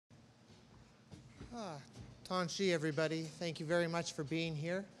Tanshi, everybody. Thank you very much for being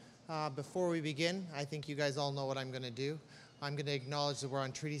here. Before we begin, I think you guys all know what I'm going to do. I'm going to acknowledge that we're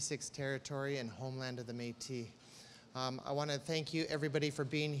on Treaty 6 territory and homeland of the Métis. I want to thank you, everybody, for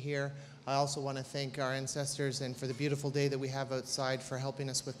being here. I also want to thank our ancestors and for the beautiful day that we have outside for helping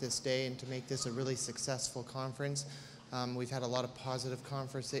us with this day and to make this a really successful conference. We've had a lot of positive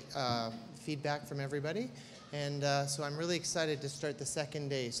feedback from everybody. And so I'm really excited to start the second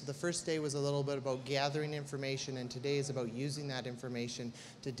day. So the first day was a little bit about gathering information, and today is about using that information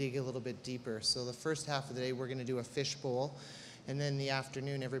to dig a little bit deeper. So the first half of the day, we're going to do a fishbowl. And then in the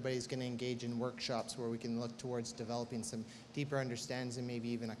afternoon, everybody's going to engage in workshops where we can look towards developing some deeper understandings and maybe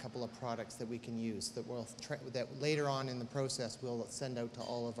even a couple of products that we can use that later on in the process we'll send out to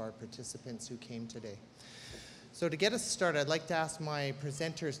all of our participants who came today. So to get us started, I'd like to ask my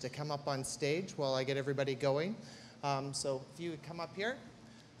presenters to come up on stage while I get everybody going. So if you would come up here.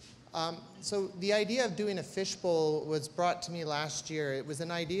 So the idea of doing a fishbowl was brought to me last year. It was an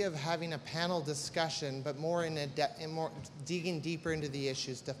idea of having a panel discussion, but more digging deeper into the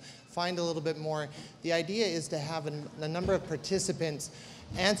issues to find a little bit more. The idea is to have a number of participants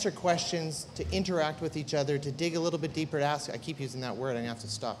answer questions, to interact with each other, to dig a little bit deeper, to ask, I keep using that word, I'm going to have to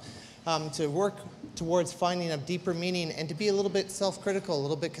stop, to work towards finding a deeper meaning and to be a little bit self-critical, a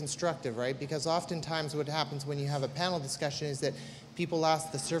little bit constructive, right? Because oftentimes what happens when you have a panel discussion is that people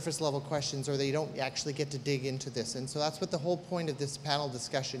ask the surface level questions or they don't actually get to dig into this. And so that's what the whole point of this panel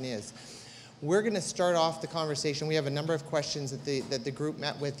discussion is. We're going to start off the conversation. We have a number of questions that the group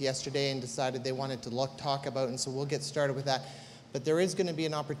met with yesterday and decided they wanted to talk about, and so we'll get started with that. But there is going to be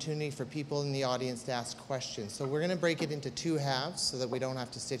an opportunity for people in the audience to ask questions. So we're going to break it into two halves so that we don't have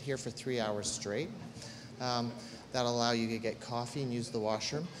to sit here for 3 hours straight. That'll allow you to get coffee and use the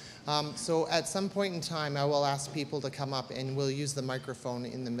washroom. So at some point in time, I will ask people to come up and we'll use the microphone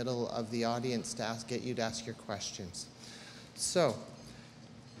in the middle of the audience to get you to ask your questions. So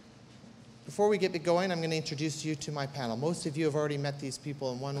before we get going, I'm going to introduce you to my panel. Most of you have already met these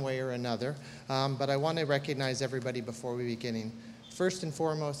people in one way or another, but I want to recognize everybody before we begin. First and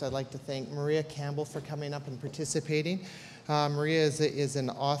foremost, I'd like to thank Maria Campbell for coming up and participating. Maria is an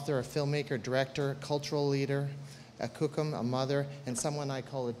author, a filmmaker, director, cultural leader, a cookum, a mother, and someone I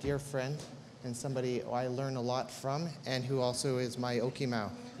call a dear friend, and somebody I learn a lot from, and who also is my Okimau,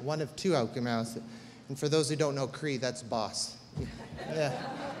 one of two Okimaus. And for those who don't know Cree, that's boss. Yeah.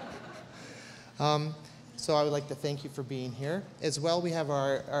 So I would like to thank you for being here. As well, we have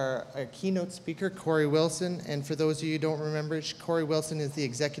our keynote speaker, Kory Wilson. And for those of you who don't remember, Kory Wilson is the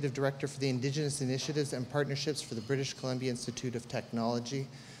Executive Director for the Indigenous Initiatives and Partnerships for the British Columbia Institute of Technology.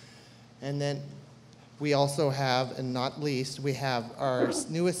 And then we also have, and not least, we have our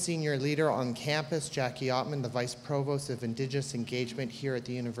newest senior leader on campus, Jacqueline Ottmann, the Vice Provost of Indigenous Engagement here at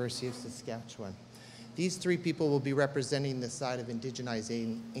the University of Saskatchewan. These three people will be representing the side of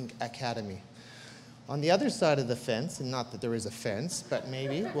Indigenization Academy. On the other side of the fence, and not that there is a fence, but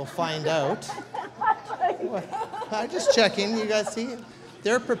maybe, we'll find out. I'm just checking, you guys see?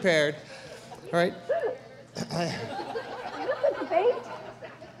 They're prepared. All right.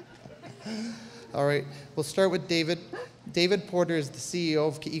 All right, we'll start with David. David Porter is the CEO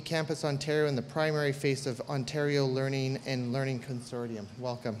of eCampus Ontario and the primary face of Ontario Learning and Learning Consortium.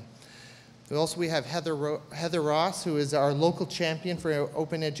 Welcome. We have Heather Ross, who is our local champion for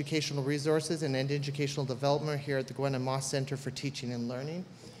open educational resources and educational development here at the Gwen and Moss Center for Teaching and Learning.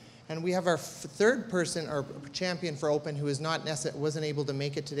 And we have our third person, or champion for open, who wasn't able to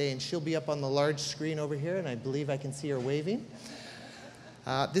make it today, and she'll be up on the large screen over here, and I believe I can see her waving.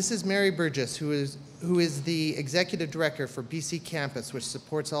 This is Mary Burgess, who is the Executive Director for BC Campus, which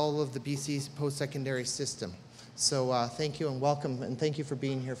supports all of the BC's post-secondary system. So thank you and welcome, and thank you for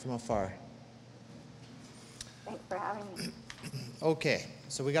being here from afar. Thanks for having me. Okay,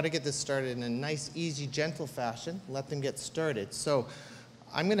 so we got to get this started in a nice, easy, gentle fashion. Let them get started. So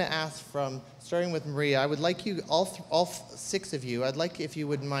I'm going to ask starting with Maria, I would like you, all six of you, I'd like, if you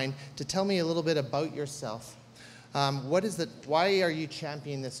wouldn't mind, to tell me a little bit about yourself. Why are you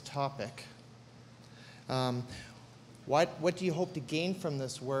championing this topic? What do you hope to gain from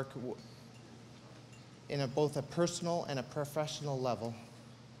this work in both a personal and a professional level?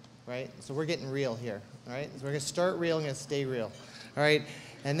 Right? So we're getting real here. All right? So we're going to start real and going to stay real. All right?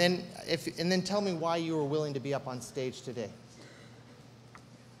 And then tell me why you were willing to be up on stage today.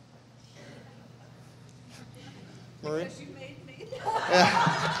 Marie? Because you made me.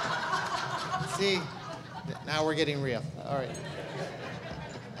 See, now we're getting real. All right.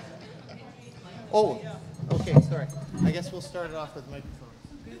 Oh, okay, sorry. I guess we'll start it off with microphones.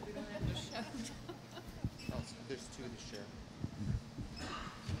 We don't have to shout. Oh, so there's two to share.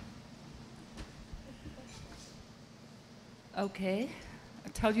 Okay,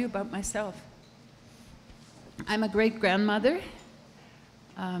 I'll tell you about myself. I'm a great-grandmother.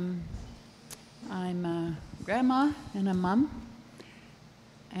 I'm a grandma and a mom,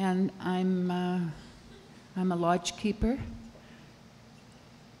 and I'm a lodge keeper.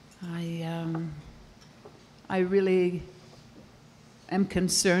 I really am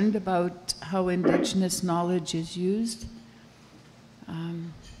concerned about how Indigenous knowledge is used.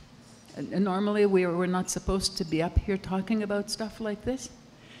 And normally we're not supposed to be up here talking about stuff like this.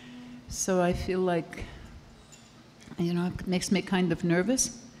 So I feel like, you know, it makes me kind of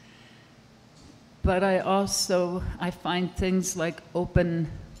nervous. But I find things like open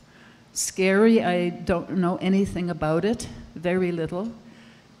scary. I don't know anything about it, very little.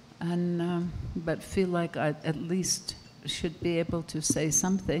 And, but feel like I at least should be able to say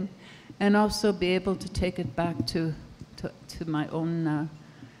something, and also be able to take it back to my own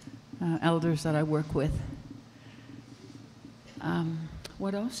elders that I work with.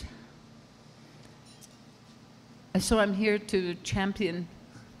 What else? So I'm here to champion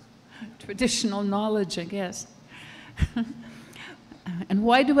traditional knowledge, I guess. And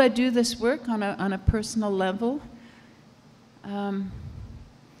why do I do this work on a personal level?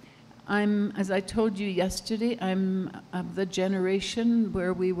 As I told you yesterday, I'm of the generation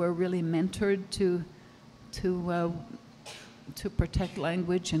where we were really mentored to protect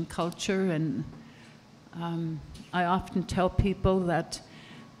language and culture, and I often tell people that,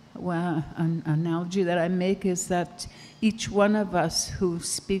 well, an analogy that I make is that each one of us who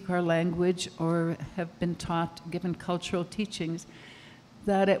speak our language or have been taught, given cultural teachings,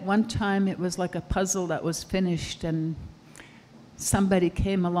 that at one time it was like a puzzle that was finished, and somebody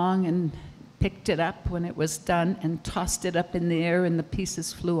came along and picked it up when it was done and tossed it up in the air, and the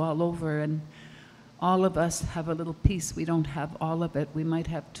pieces flew all over. And all of us have a little piece. We don't have all of it. We might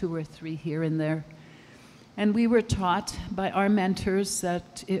have 2 or 3 here and there. And we were taught by our mentors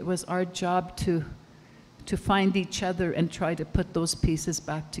that it was our job to find each other and try to put those pieces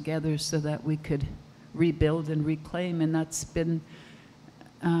back together so that we could rebuild and reclaim. And that's been,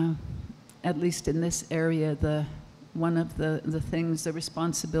 at least in this area, one of the things, the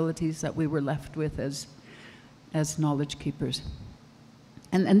responsibilities that we were left with as knowledge keepers.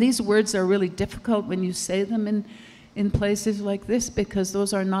 And these words are really difficult when you say them in places like this, because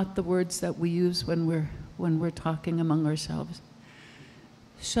those are not the words that we use when we're talking among ourselves.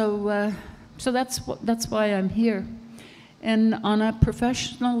 So that's why I'm here. And on a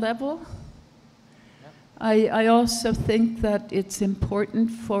professional level, I also think that it's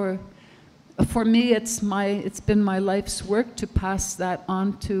important for me, it's been my life's work to pass that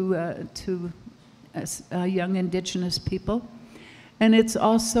on to young Indigenous people. And it's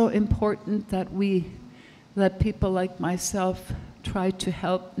also important that people like myself try to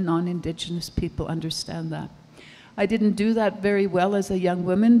help non-Indigenous people understand that. I didn't do that very well as a young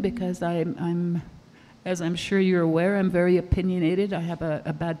woman because as I'm sure you're aware, I'm very opinionated. I have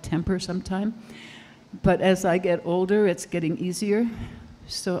a bad temper sometimes. But as I get older, it's getting easier.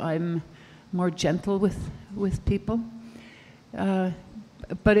 So I'm more gentle with people.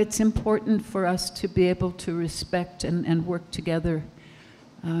 But it's important for us to be able to respect and work together.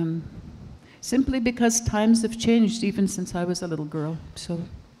 Simply because times have changed even since I was a little girl. So,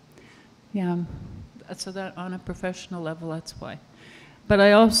 yeah, so that on a professional level, that's why. But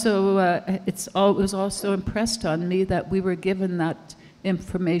I also, it was also impressed on me that we were given that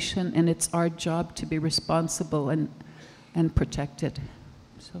information, and it's our job to be responsible and protect it.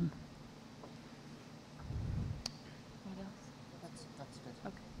 So. What else? That's good.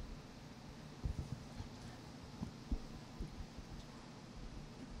 Okay.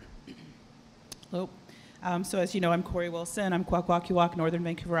 Hello. So as you know, I'm Kory Wilson. I'm Kwakwakiwak, Northern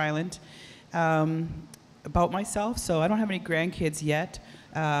Vancouver Island. About myself, so I don't have any grandkids yet,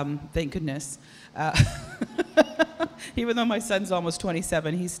 thank goodness. Even though my son's almost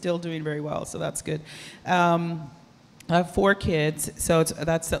 27, he's still doing very well, so that's good. I have 4 kids, so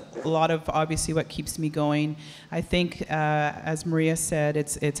that's a lot of obviously what keeps me going. I think, as Maria said,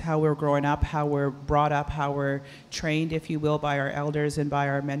 it's how we're growing up, how we're brought up, how we're trained, if you will, by our elders and by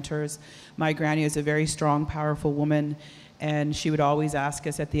our mentors. My granny is a very strong, powerful woman, and she would always ask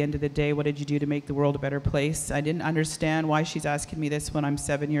us at the end of the day, what did you do to make the world a better place? I didn't understand why she's asking me this when I'm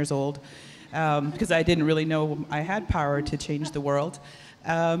 7 years old, because I didn't really know I had power to change the world.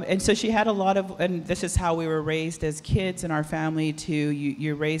 And so she had a lot of, and this is how we were raised as kids in our family,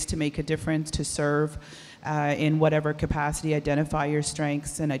 you're raised to make a difference, to serve in whatever capacity, identify your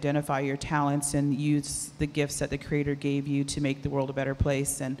strengths and identify your talents and use the gifts that the Creator gave you to make the world a better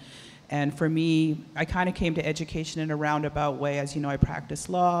place. And for me, I kind of came to education in a roundabout way. As you know, I practice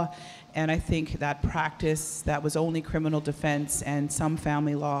law, and I think that practice that was only criminal defense and some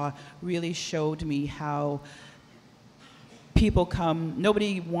family law really showed me how people come,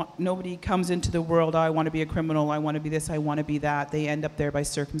 nobody comes into the world, I want to be a criminal, I want to be this, I want to be that. They end up there by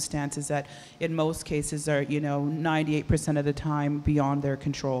circumstances that in most cases are, 98% of the time beyond their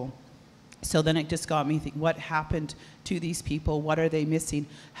control. So then it just got me thinking, what happened to these people? What are they missing?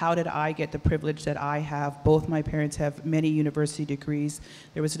 How did I get the privilege that I have? Both my parents have many university degrees.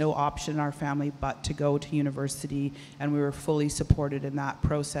 There was no option in our family but to go to university, and we were fully supported in that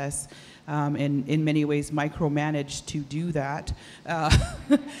process. And in many ways micromanaged to do that.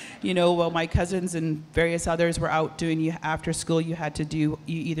 While my cousins and various others were out doing, after school you had to do,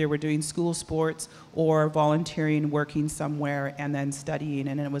 you either were doing school sports or volunteering, working somewhere, and then studying.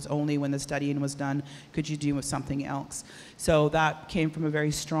 And it was only when the studying was done could you do something else. So that came from a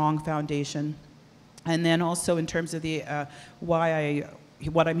very strong foundation. And then also in terms of the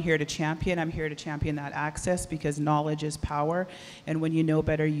what I'm here to champion, I'm here to champion that access, because knowledge is power, and when you know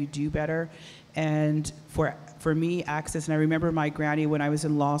better, you do better. And for me, access, and I remember my granny when I was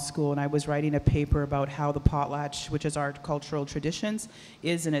in law school and I was writing a paper about how the potlatch, which is our cultural traditions,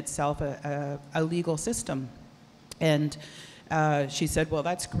 is in itself a legal system. And she said, well,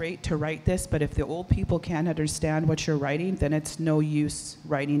 that's great to write this, but if the old people can't understand what you're writing, then it's no use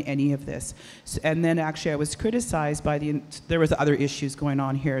writing any of this. And then actually I was criticized by there was other issues going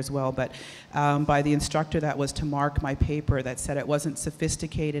on here as well, but by the instructor that was to mark my paper, that said it wasn't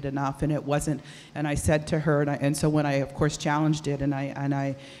sophisticated enough, and it wasn't, and I said to her, and so when I of course challenged it, and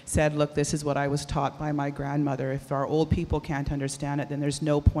I said, look, this is what I was taught by my grandmother. If our old people can't understand it, then there's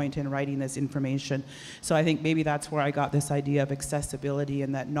no point in writing this information. So I think maybe that's where I got this idea of accessibility,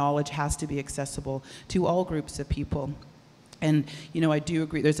 and that knowledge has to be accessible to all groups of people. And I do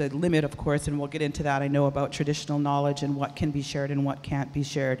agree there's a limit, of course, and we'll get into that. I know about traditional knowledge and what can be shared and what can't be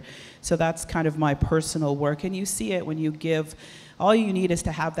shared. So that's kind of my personal work, and you see it when you give. All you need is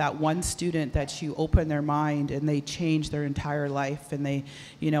to have that one student that you open their mind and they change their entire life. And they,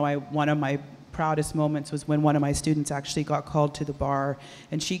 one of my proudest moments was when one of my students actually got called to the bar,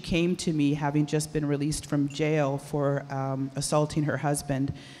 and she came to me having just been released from jail for assaulting her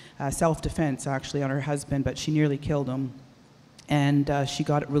husband, self-defense actually on her husband, but she nearly killed him. And she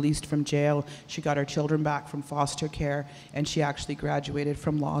got released from jail. She got her children back from foster care, and she actually graduated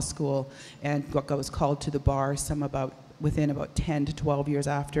from law school and was called to the bar within about 10 to 12 years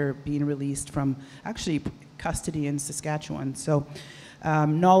after being released from actually custody in Saskatchewan. So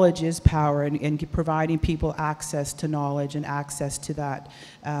knowledge is power, and providing people access to knowledge and access to that,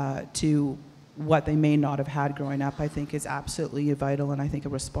 to what they may not have had growing up, I think is absolutely vital, and I think a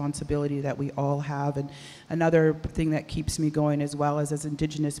responsibility that we all have. And another thing that keeps me going as well is, as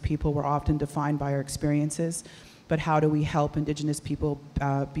Indigenous people, we're often defined by our experiences, but how do we help Indigenous people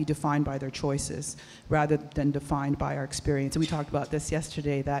be defined by their choices rather than defined by our experience? And we talked about this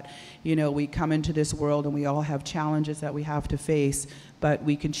yesterday, that we come into this world and we all have challenges that we have to face, but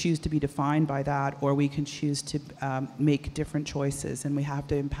we can choose to be defined by that, or we can choose to make different choices, and we have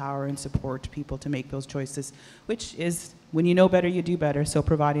to empower and support people to make those choices, which is, when you know better, you do better. So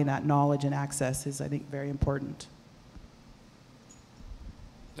providing that knowledge and access is, I think, very important.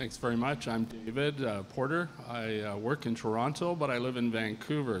 Thanks very much. I'm David Porter. I work in Toronto, but I live in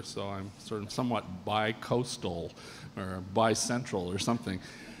Vancouver, so I'm sort of somewhat bi-coastal or bi-central or something.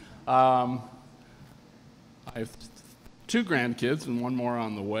 I have 2 grandkids and 1 more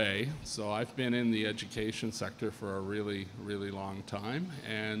on the way, so I've been in the education sector for a really, really long time.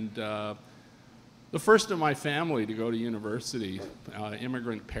 And the first of my family to go to university,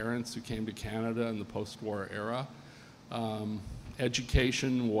 immigrant parents who came to Canada in the post-war era.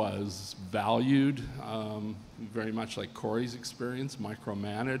 Education was valued, very much like Kory's experience,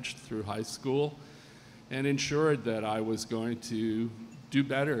 micromanaged through high school, and ensured that I was going to do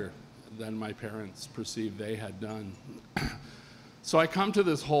better than my parents perceived they had done. So I come to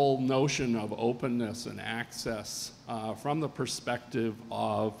this whole notion of openness and access from the perspective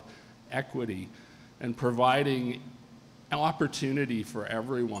of equity and providing an opportunity for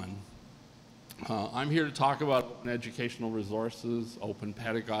everyone. I'm here to talk about open educational resources, open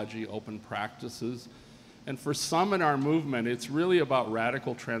pedagogy, open practices. And for some in our movement, it's really about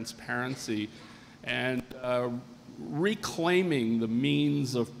radical transparency and reclaiming the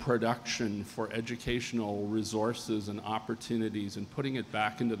means of production for educational resources and opportunities and putting it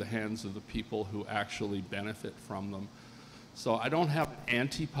back into the hands of the people who actually benefit from them. So I don't have an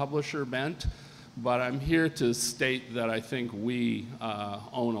anti-publisher bent, But I'm here to state that I think we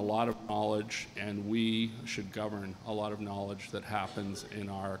own a lot of knowledge, and we should govern a lot of knowledge that happens in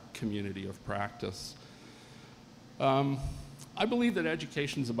our community of practice. I believe that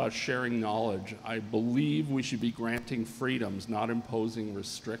education is about sharing knowledge. I believe we should be granting freedoms, not imposing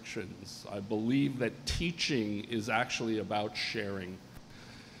restrictions. I believe that teaching is actually about sharing.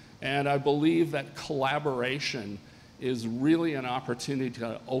 And I believe that collaboration is really an opportunity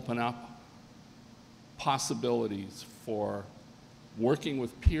to open up possibilities for working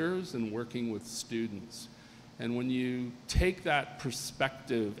with peers and working with students. And when you take that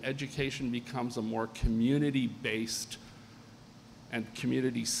perspective, education becomes a more community-based and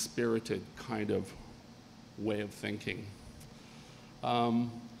community-spirited kind of way of thinking. There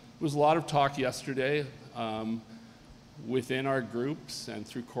was a lot of talk yesterday within our groups and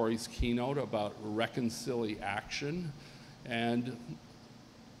through Kory's keynote about reconciliation. And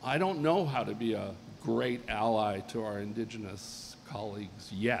I don't know how to be a great ally to our Indigenous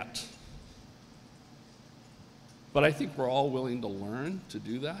colleagues yet. But I think we're all willing to learn to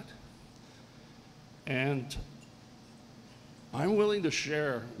do that. And I'm willing to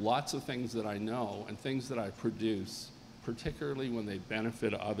share lots of things that I know and things that I produce, particularly when they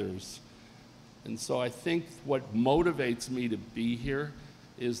benefit others. And so I think what motivates me to be here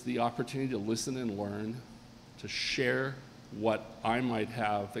is the opportunity to listen and learn, to share what I might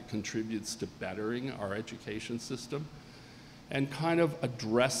have that contributes to bettering our education system, and kind of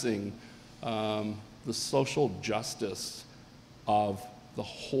addressing the social justice of the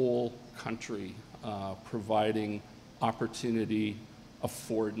whole country, providing opportunity,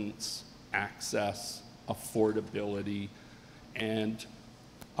 affordance, access, affordability, and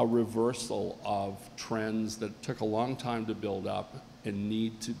a reversal of trends that took a long time to build up and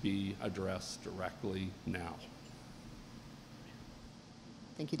need to be addressed directly now.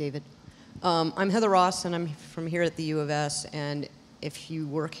 Thank you, David. I'm Heather Ross, and I'm from here at the U of S, and if you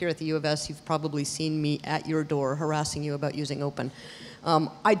work here at the U of S, you've probably seen me at your door harassing you about using open.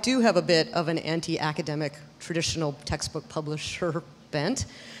 I do have a bit of an anti-academic, traditional textbook publisher bent.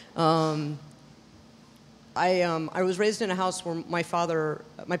 I was raised in a house where my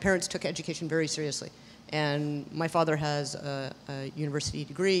parents took education very seriously. And my father has a university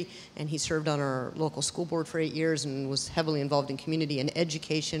degree, and he served on our local school board for 8 years and was heavily involved in community, and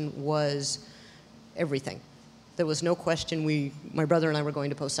education was everything. There was no question my brother and I were going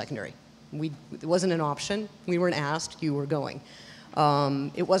to post-secondary. It wasn't an option. We weren't asked, you were going.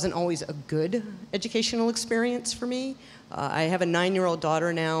 It wasn't always a good educational experience for me. I have a 9-year-old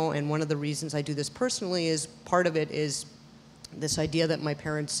daughter now, and one of the reasons I do this personally is part of it is this idea that my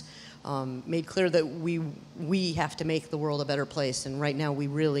parents made clear that we have to make the world a better place, and right now we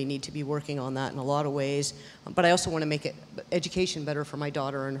really need to be working on that in a lot of ways. But I also want to make education better for my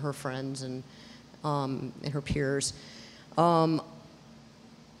daughter and her friends and her peers. I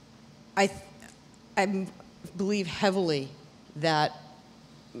believe heavily that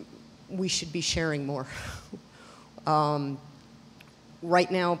we should be sharing more. Right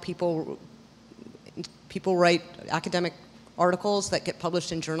now, people write academic articles that get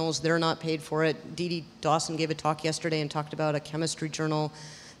published in journals. They're not paid for it. Dee Dee Dawson gave a talk yesterday and talked about a chemistry journal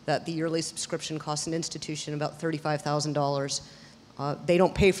that the yearly subscription costs an institution about $35,000. They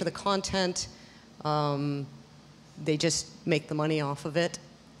don't pay for the content. They just make the money off of it.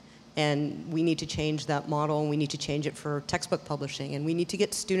 And we need to change that model, and we need to change it for textbook publishing. And we need to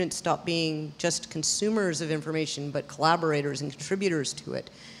get students to stop being just consumers of information, but collaborators and contributors to it.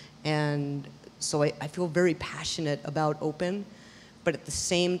 And so I feel very passionate about open, but at the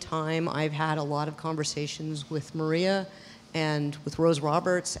same time, I've had a lot of conversations with Maria and with Rose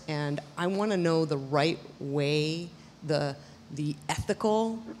Roberts, and I want to know the right way, the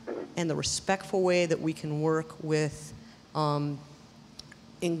ethical and the respectful way that we can work with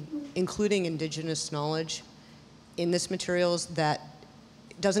including Indigenous knowledge in this materials that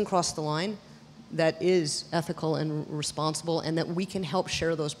doesn't cross the line, that is ethical and responsible, and that we can help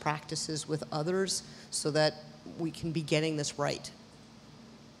share those practices with others so that we can be getting this right.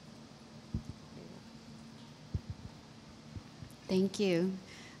 Thank you.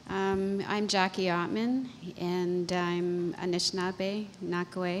 I'm Jackie Ottmann, and I'm Anishinaabe,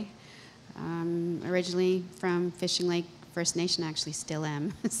 Nakaway, originally from Fishing Lake First Nation, actually still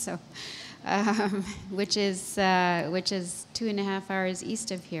am, so, which is 2.5 hours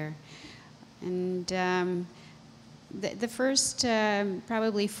east of here. And the first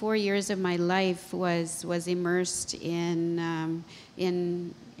probably 4 years of my life was immersed in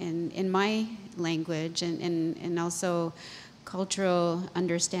my language and also cultural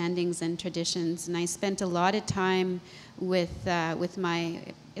understandings and traditions. And I spent a lot of time with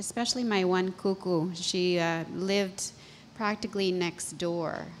especially my one kuku. She lived practically next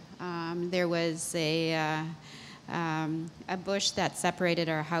door. There was a bush that separated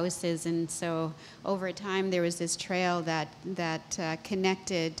our houses, and so over time there was this trail that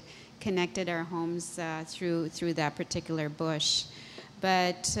connected our homes through that particular bush.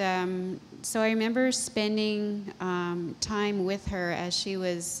 But so I remember spending time with her as she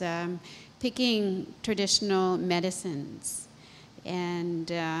was picking traditional medicines,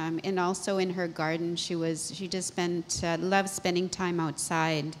 and also in her garden. She just loved spending time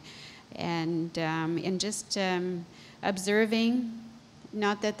outside, and just observing.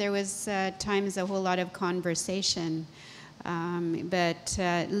 Not that there was times a whole lot of conversation, but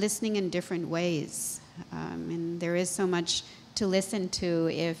listening in different ways. And there is so much to listen to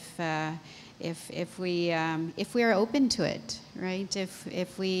if we are open to it, right?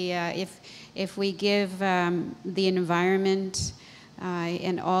 If we give the environment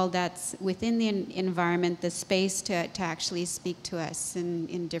and all that's within the environment the space to actually speak to us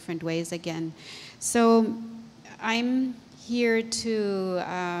in different ways again. So I'm here to,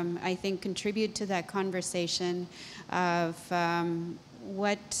 I think, contribute to that conversation of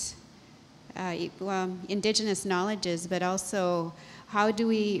what Indigenous knowledge is, but also how do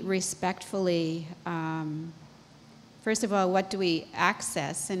we respectfully, first of all, what do we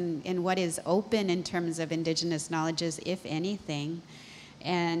access and what is open in terms of Indigenous knowledges, if anything,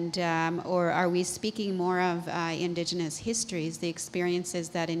 and or are we speaking more of Indigenous histories, the experiences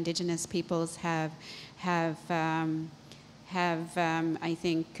that Indigenous peoples have I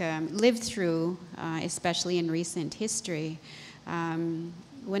think, lived through, especially in recent history.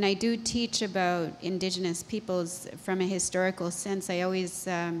 When I do teach about Indigenous peoples from a historical sense, I always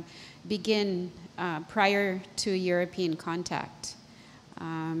begin prior to European contact.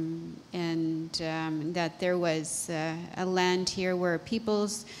 That there was a land here where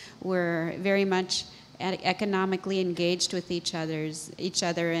peoples were very much economically engaged with each other,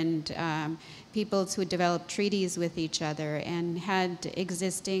 and peoples who developed treaties with each other and had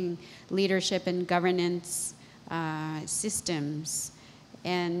existing leadership and governance systems,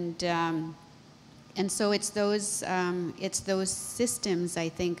 and so it's those systems, I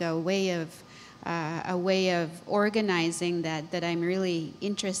think, a way of organizing that I'm really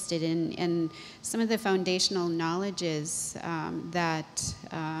interested in, and some of the foundational knowledges that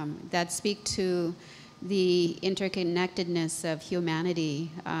speak to the interconnectedness of humanity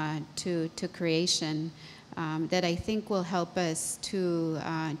to creation, that I think will help us to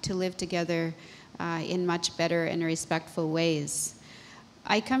live together in much better and respectful ways.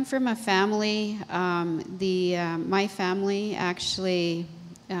 I come from a family, my family actually,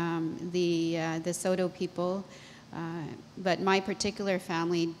 the Soto people, but my particular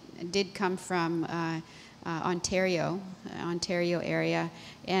family did come from Ontario area,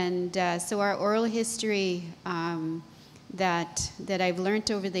 and so our oral history that I've learned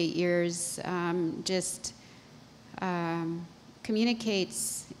over the years just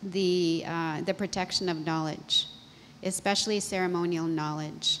communicates the protection of knowledge, especially ceremonial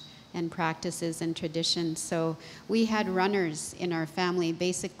knowledge and practices and traditions. So we had runners in our family.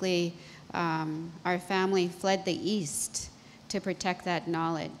 Basically, our family fled the east to protect that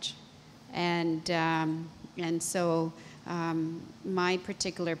knowledge, and so my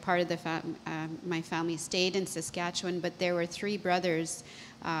particular part of the my family stayed in Saskatchewan, but there were 3 brothers,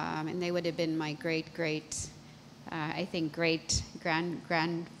 and they would have been my great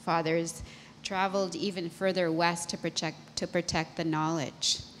grandfathers, traveled even further west to protect the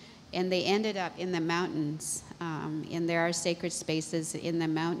knowledge, and they ended up in the mountains, and there are sacred spaces in the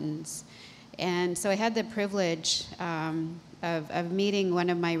mountains. And so I had the privilege of meeting one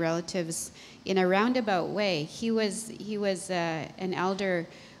of my relatives in a roundabout way. He was an elder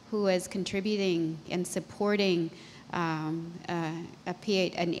who was contributing and supporting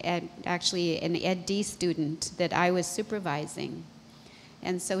actually an Ed.D. student that I was supervising.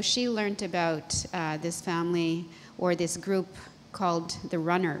 And so she learned about this family or this group called the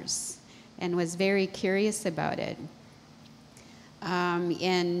Runners and was very curious about it.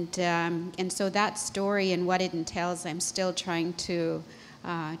 And so that story and what it entails, I'm still trying to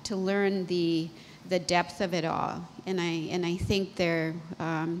learn the depth of it all. And I think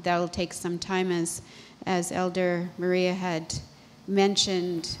that'll take some time, as Elder Maria had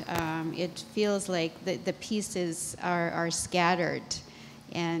mentioned. It feels like the pieces are scattered,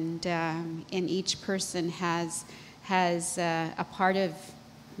 and each person has a part of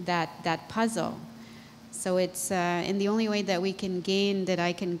that puzzle. So it's, and the only way that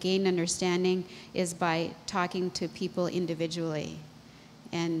I can gain understanding is by talking to people individually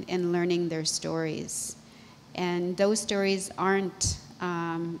and learning their stories. And those stories aren't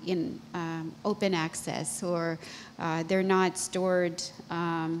in open access, or they're not stored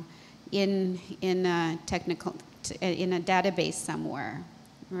in a database somewhere,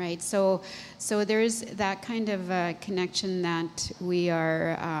 right? So there's that kind of connection that we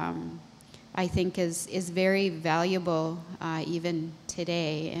are, I think, is very valuable even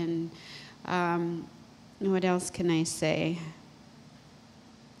today. And what else can I say?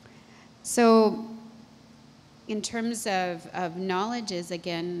 So in terms of knowledges,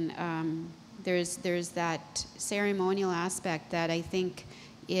 again, there's that ceremonial aspect that I think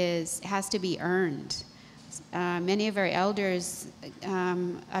has to be earned. Many of our elders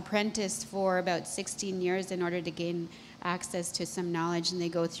apprentice for about 16 years in order to gain access to some knowledge, and they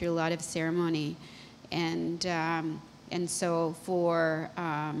go through a lot of ceremony. And so for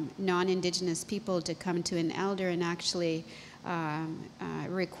non-Indigenous people to come to an elder and actually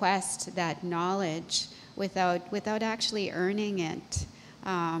request that knowledge without actually earning it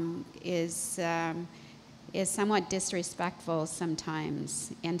is somewhat disrespectful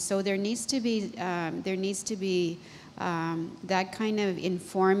sometimes. And so there needs to be that kind of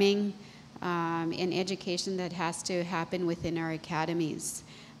informing and education that has to happen within our academies.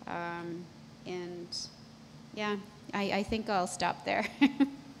 And yeah, I think I'll stop there.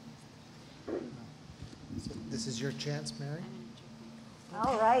 So this is your chance, Mary.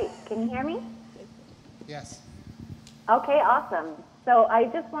 All right, can you hear me? Yes. Okay, awesome. So I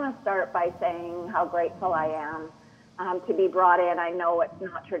just want to start by saying how grateful I am to be brought in. I know it's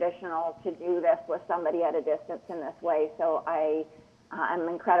not traditional to do this with somebody at a distance in this way, so I am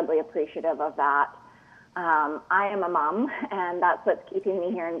incredibly appreciative of that. I am a mom, and that's what's keeping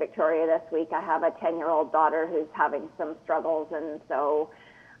me here in Victoria this week. I have a 10-year-old daughter who's having some struggles, and so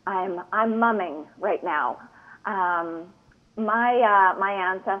I'm mumming right now.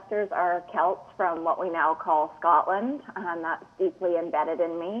 My ancestors are Celts from what we now call Scotland, and that's deeply embedded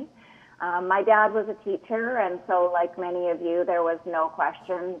in me. My dad was a teacher, and so like many of you, there was no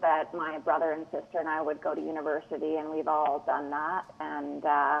question that my brother and sister and I would go to university, and we've all done that. And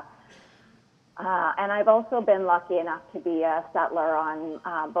I've also been lucky enough to be a settler on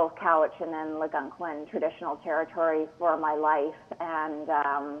both Cowichan and Algonquin traditional territory for my life, and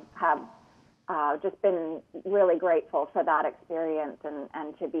have just been really grateful for that experience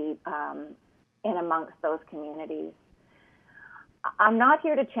and to be in amongst those communities. I'm not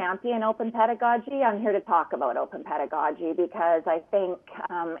here to champion open pedagogy. I'm here to talk about open pedagogy because I think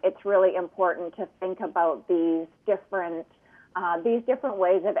it's really important to think about these different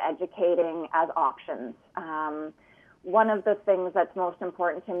ways of educating as options. One of the things that's most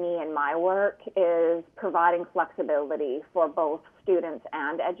important to me in my work is providing flexibility for both students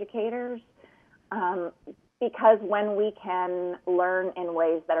and educators. Because when we can learn in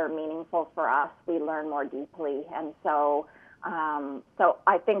ways that are meaningful for us, we learn more deeply. And so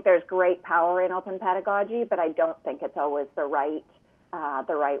I think there's great power in open pedagogy, but I don't think it's always the right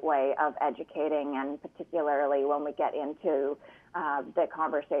way of educating, and particularly when we get into the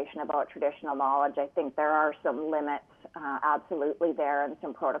conversation about traditional knowledge, I think there are some limits absolutely there, and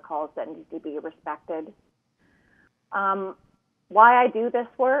some protocols that need to be respected. Why I do this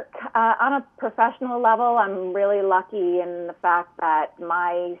work, on a professional level, I'm really lucky in the fact that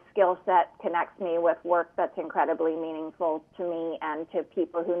my skill set connects me with work that's incredibly meaningful to me and to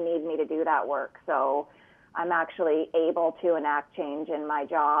people who need me to do that work. So I'm actually able to enact change in my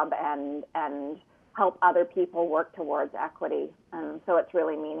job and help other people work towards equity. And so it's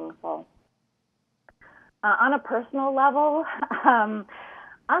really meaningful. On a personal level,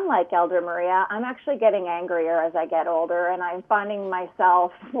 unlike Elder Maria, I'm actually getting angrier as I get older, and I'm finding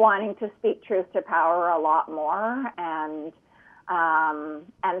myself wanting to speak truth to power a lot more, and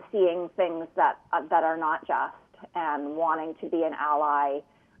seeing things that are not just, and wanting to be an ally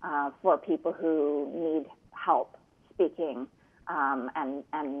for people who need help speaking, and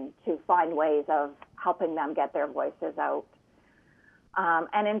to find ways of helping them get their voices out.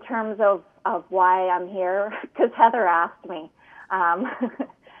 And in terms of why I'm here, because Heather asked me.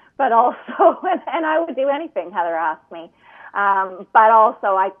 But also, and I would do anything Heather asked me, but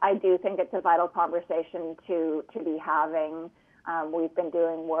also I do think it's a vital conversation to be having. We've been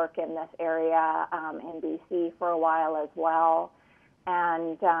doing work in this area in BC for a while as well,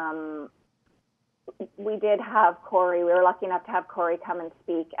 and we did have Kory. We were lucky enough to have Kory come and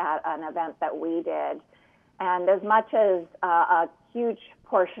speak at an event that we did, and as much as a huge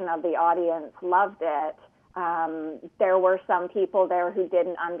portion of the audience loved it, there were some people there who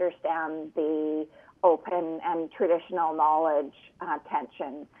didn't understand the open and traditional knowledge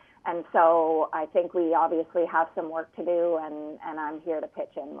tension. And so I think we obviously have some work to do, and I'm here to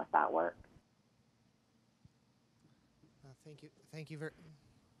pitch in with that work. Thank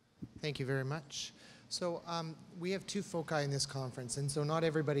you very much. So we have two foci in this conference, and so not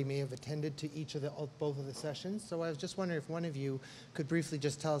everybody may have attended to both of the sessions. So I was just wondering if one of you could briefly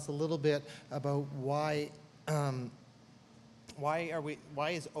just tell us a little bit about why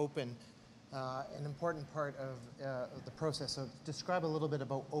is open an important part of the process. So describe a little bit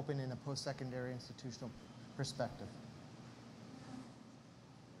about open in a post-secondary institutional perspective.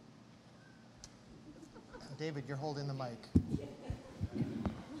 David, you're holding the mic.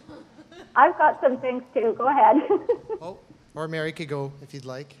 I've got some things too. Go ahead. Oh, or Mary could go if you'd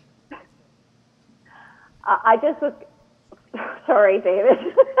like. I just was, sorry, David.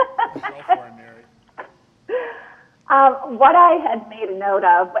 Go for it, Mary. What I had made a note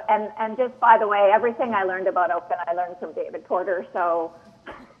of, and just by the way, everything I learned about open, I learned from David Porter, so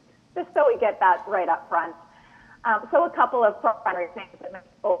just so we get that right up front. So a couple of primary things that make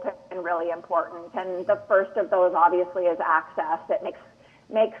open really important, and the first of those obviously is access. It makes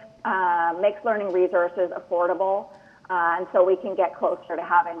learning resources affordable, and so we can get closer to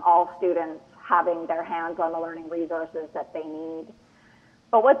having all students having their hands on the learning resources that they need.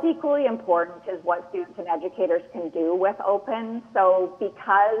 But what's equally important is what students and educators can do with open. So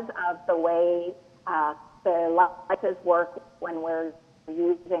because of the way the licenses work when we're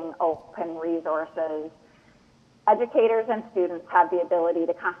using open resources, educators and students have the ability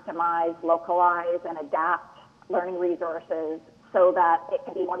to customize, localize, and adapt learning resources so that it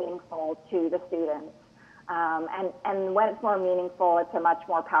can be more meaningful to the students. And when it's more meaningful, it's a much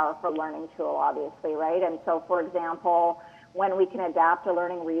more powerful learning tool, obviously, right? And so, for example, when we can adapt a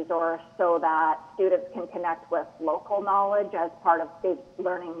learning resource so that students can connect with local knowledge as part of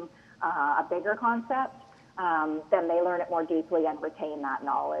learning a bigger concept, then they learn it more deeply and retain that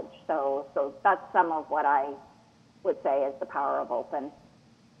knowledge. So that's some of what I would say is the power of open.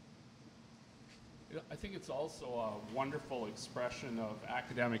 I think it's also a wonderful expression of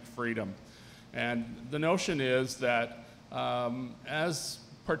academic freedom. And the notion is that as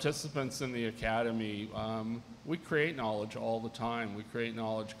participants in the academy, we create knowledge all the time. We create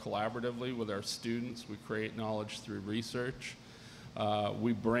knowledge collaboratively with our students. We create knowledge through research.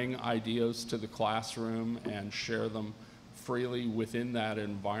 We bring ideas to the classroom and share them freely within that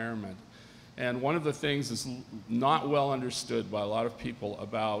environment. And one of the things that's not well understood by a lot of people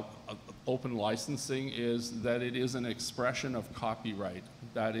about open licensing is that it is an expression of copyright.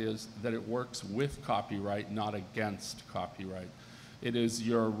 That is, that it works with copyright, not against copyright. It is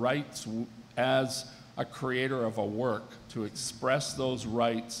your rights as a creator of a work to express those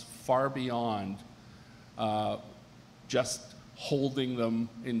rights far beyond just holding them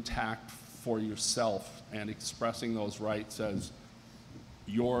intact for yourself and expressing those rights as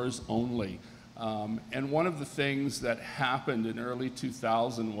yours only. And one of the things that happened in early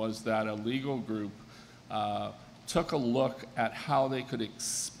 2000 was that a legal group took a look at how they could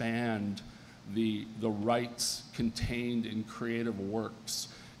expand the rights contained in creative works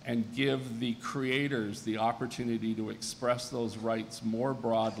and give the creators the opportunity to express those rights more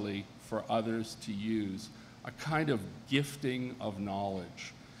broadly for others to use, a kind of gifting of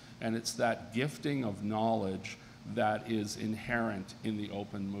knowledge. And it's that gifting of knowledge that is inherent in the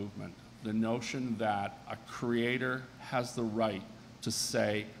open movement. The notion that a creator has the right to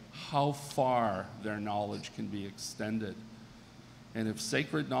say how far their knowledge can be extended. And if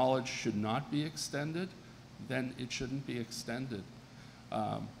sacred knowledge should not be extended, then it shouldn't be extended.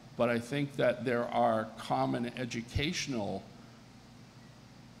 But I think that there are common educational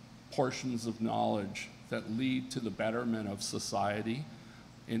portions of knowledge that lead to the betterment of society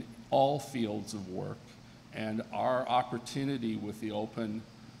in all fields of work. And our opportunity with the open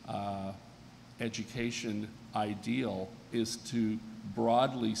education ideal is to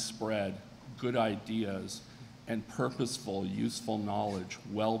broadly spread good ideas and purposeful, useful knowledge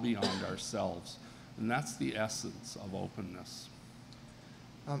well beyond ourselves. And that's the essence of openness.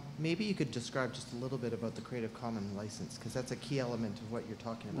 Maybe you could describe just a little bit about the Creative Commons license, because that's a key element of what you're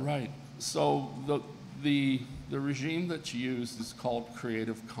talking about. Right. So the regime that's used is called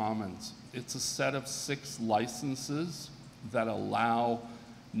Creative Commons. It's a set of 6 licenses that allow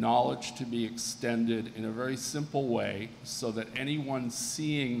knowledge to be extended in a very simple way so that anyone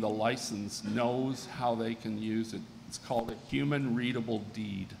seeing the license knows how they can use it. It's called a human readable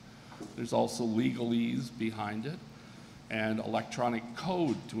deed. There's also legalese behind it and electronic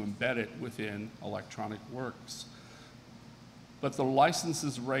code to embed it within electronic works. But the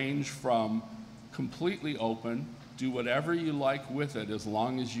licenses range from completely open Do whatever you like with it as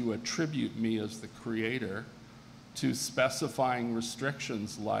long as you attribute me as the creator to specifying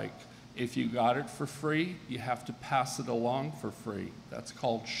restrictions like, if you got it for free, you have to pass it along for free. That's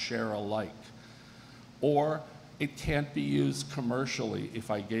called share alike. Or it can't be used commercially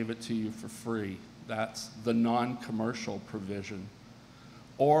if I gave it to you for free. That's the non-commercial provision.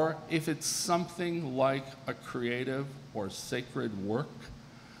 Or if it's something like a creative or sacred work,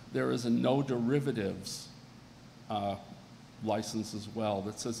 there is a no derivatives license as well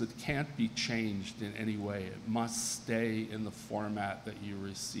that says it can't be changed in any way. It must stay in the format that you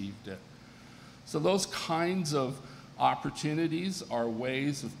received it. So those kinds of opportunities are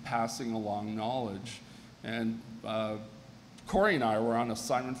ways of passing along knowledge. And Kory and I were on a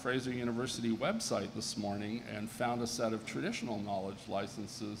Simon Fraser University website this morning and found a set of traditional knowledge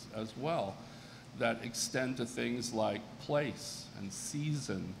licenses as well that extend to things like place and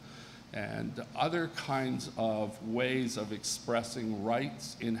season and other kinds of ways of expressing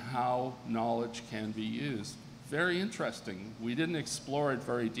rights in how knowledge can be used. Very interesting. We didn't explore it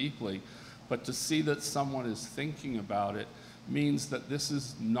very deeply, but to see that someone is thinking about it means that this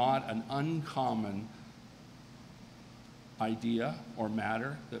is not an uncommon idea or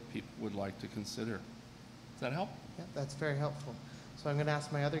matter that people would like to consider. Does that help? Yeah, that's very helpful. So I'm going to ask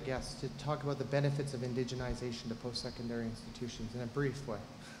my other guests to talk about the benefits of indigenization to post-secondary institutions in a brief way.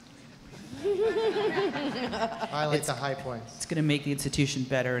 Highlight the high points. It's going to make the institution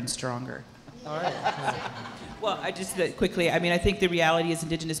better and stronger. All right. Well, I just quickly, I mean, I think the reality is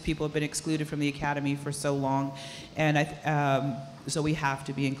Indigenous people have been excluded from the Academy for so long, and so we have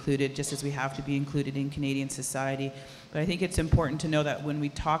to be included, just as we have to be included in Canadian society. But I think it's important to know that when we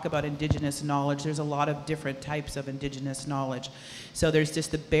talk about Indigenous knowledge, there's a lot of different types of Indigenous knowledge. So there's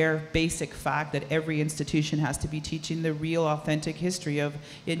just the bare basic fact that every institution has to be teaching the real authentic history of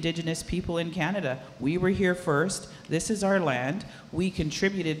Indigenous people in Canada. We were here first. This is our land. We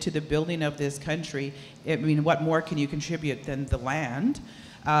contributed to the building of this country. I mean, what more can you contribute than the land?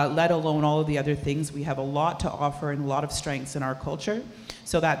 Let alone all of the other things. We have a lot to offer and a lot of strengths in our culture.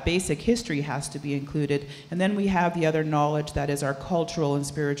 So that basic history has to be included. And then we have the other knowledge that is our cultural and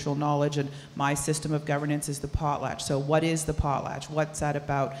spiritual knowledge, and my system of governance is the potlatch. So what is the potlatch? What's that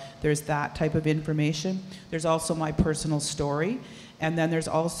about? There's that type of information. There's also my personal story. And then there's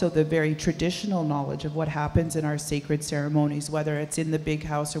also the very traditional knowledge of what happens in our sacred ceremonies, whether it's in the big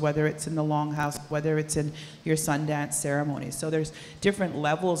house or whether it's in the long house, whether it's in your Sundance ceremonies. So there's different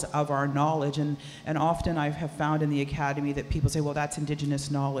levels of our knowledge, and often I have found in the Academy that people say, well, that's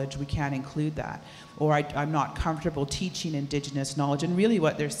Indigenous knowledge, we can't include that. Or I'm not comfortable teaching Indigenous knowledge. And really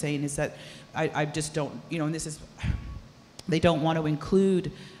what they're saying is that I just don't, you know, and this is, they don't want to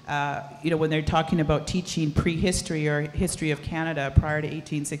include you know, when they're talking about teaching prehistory or history of Canada prior to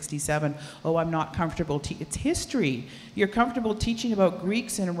 1867, oh, I'm not comfortable. It's history. You're comfortable teaching about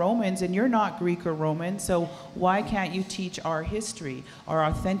Greeks and Romans, and you're not Greek or Roman, so why can't you teach our history, our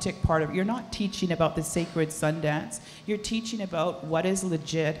authentic part of it? You're not teaching about the sacred Sundance. You're teaching about what is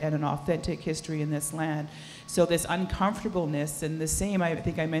legit and an authentic history in this land. So this uncomfortableness, and the same, I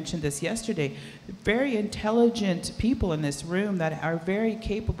think I mentioned this yesterday, very intelligent people in this room that are very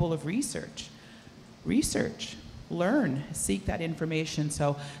capable of research. Research, learn, seek that information.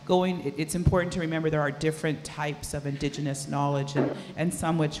 So it's important to remember there are different types of Indigenous knowledge, and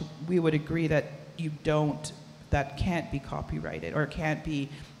some which we would agree that that can't be copyrighted or can't be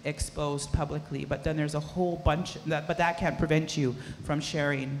exposed publicly, but then there's a whole bunch, but that can't prevent you from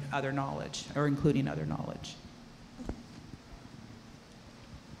sharing other knowledge or including other knowledge.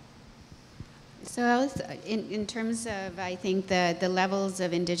 So in terms of, I think, the levels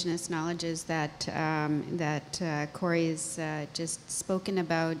of Indigenous knowledges that Kory has just spoken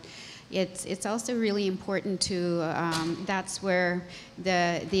about, it's also really important to, that's where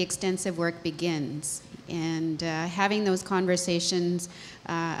the extensive work begins. And having those conversations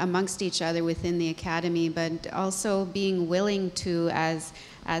amongst each other within the Academy, but also being willing to, as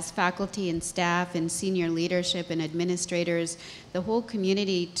faculty and staff and senior leadership and administrators, the whole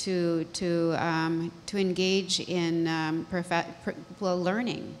community to engage in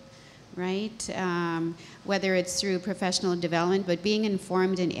learning, right? Whether it's through professional development, but being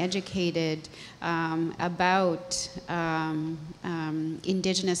informed and educated about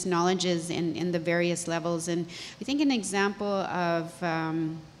Indigenous knowledges in the various levels. And I think an example of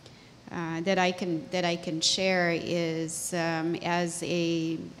that I can share is as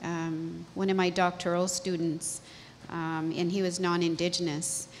one of my doctoral students, and he was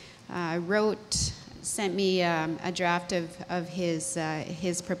non-Indigenous, sent me a draft of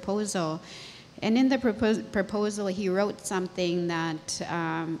his proposal. And in the proposal, he wrote something that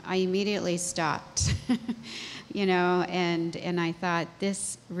I immediately stopped. you know, and I thought,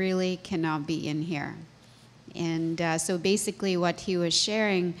 this really cannot be in here. And so basically what he was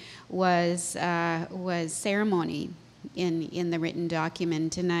sharing was ceremony in the written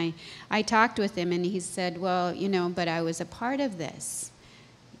document. And I talked with him, and he said, well, you know, but I was a part of this.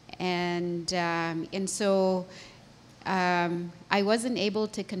 And so I wasn't able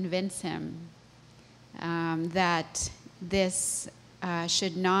to convince him that this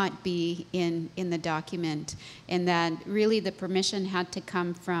should not be in the document, and that really the permission had to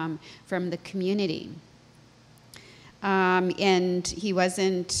come from the community. And he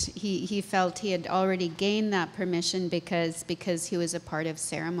felt he had already gained that permission because he was a part of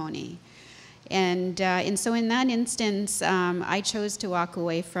ceremony. And so in that instance, I chose to walk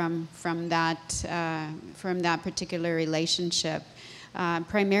away from that particular relationship,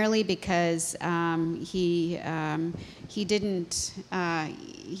 primarily because he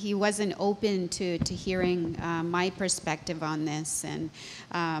wasn't open to hearing my perspective on this. And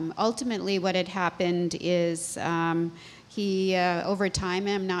ultimately, what had happened is he over time,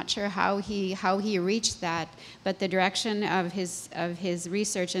 I'm not sure how he reached that, but the direction of his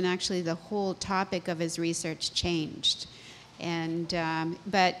research, and actually the whole topic of his research, changed. And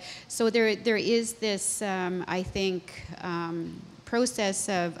but so there is this I think process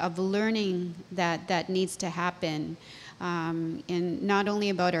of learning that needs to happen, and not only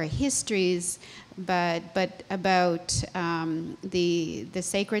about our histories, but about the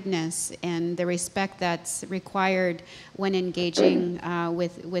sacredness and the respect that's required when engaging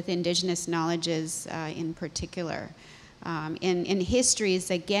with Indigenous knowledges in particular. In histories,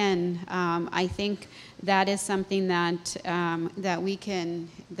 again, I think that is something that we can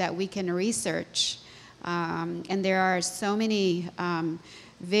research, and there are so many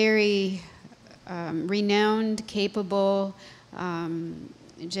very renowned, capable,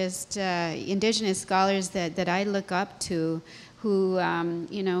 Indigenous scholars that I look up to, who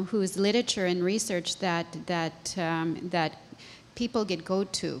you know, whose literature and research that people go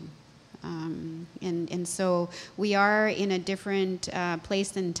to. And so we are in a different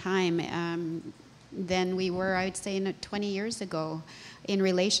place and time than we were, I would say, 20 years ago in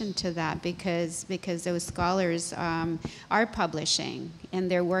relation to that, because those scholars are publishing and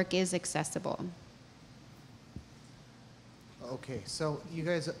their work is accessible. Okay, so you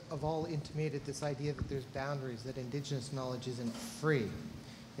guys have all intimated this idea that there's boundaries, that Indigenous knowledge isn't free,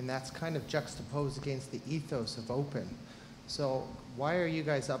 and that's kind of juxtaposed against the ethos of open. So why are you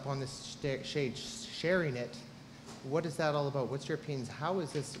guys up on this stage sharing it? What is that all about? What's your opinions? How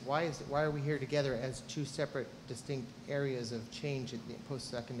is this, why are we here together as two separate, distinct areas of change in the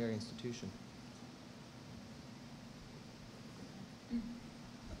post-secondary institution?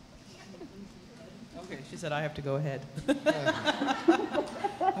 Okay, she said I have to go ahead.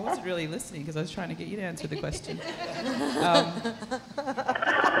 I wasn't really listening because I was trying to get you to answer the question.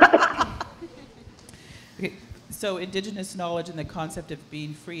 Okay, so Indigenous knowledge and the concept of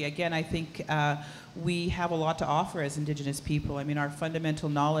being free. Again, I think we have a lot to offer as Indigenous people. I mean, our fundamental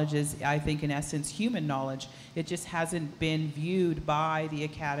knowledge is, I think, in essence, human knowledge. It just hasn't been viewed by the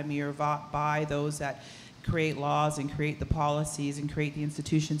academy or by those that create laws and create the policies and create the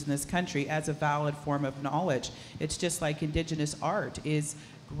institutions in this country as a valid form of knowledge. It's just like Indigenous art is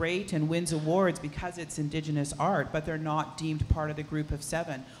great and wins awards because it's Indigenous art, but they're not deemed part of the group of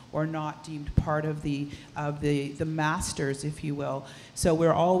seven, or not deemed part of the masters, if you will. So we've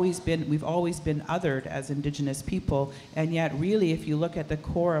always been othered as Indigenous people, and yet really, if you look at the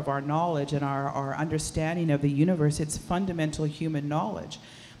core of our knowledge and our understanding of the universe, it's fundamental human knowledge.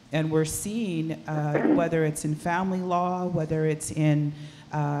 And we're seeing, whether it's in family law, whether it's in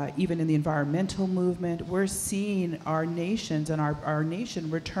even in the environmental movement, we're seeing our nations and our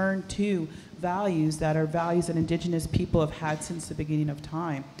nation return to values that are values that Indigenous people have had since the beginning of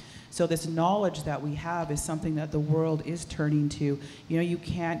time. So this knowledge that we have is something that the world is turning to. You know, you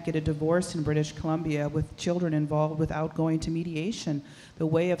can't get a divorce in British Columbia with children involved without going to mediation. The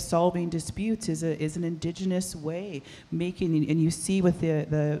way of solving disputes is an Indigenous way, and you see with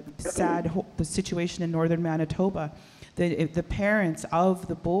the situation in northern Manitoba, the parents of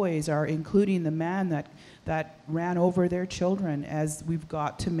the boys are including the man that ran over their children as we've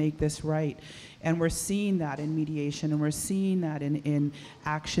got to make this right. And we're seeing that in mediation, and we're seeing that in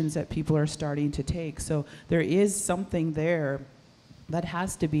actions that people are starting to take. So there is something there that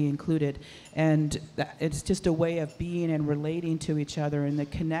has to be included, and it's just a way of being and relating to each other, and the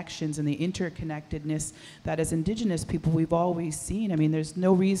connections and the interconnectedness that as Indigenous people we've always seen. I mean, there's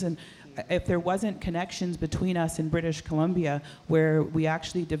no reason if there wasn't connections between us and British Columbia where we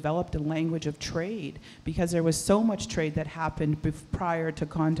actually developed a language of trade, because there was so much trade that happened prior to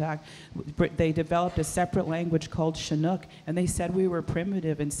contact, they developed a separate language called Chinook, and they said we were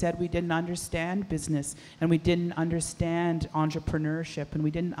primitive and said we didn't understand business and we didn't understand entrepreneurship and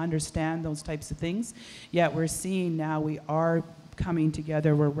we didn't understand those types of things. Yet we're seeing now we are coming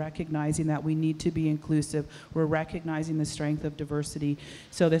together, we're recognizing that we need to be inclusive, we're recognizing the strength of diversity.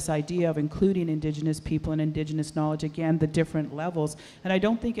 So this idea of including Indigenous people and Indigenous knowledge, again, the different levels, and I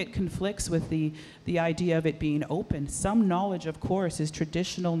don't think it conflicts with the idea of it being open. Some knowledge, of course, is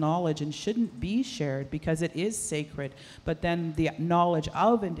traditional knowledge and shouldn't be shared because it is sacred, but then the knowledge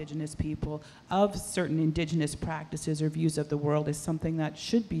of Indigenous people, of certain Indigenous practices or views of the world is something that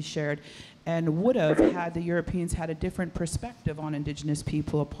should be shared, and would have had the Europeans had a different perspective on Indigenous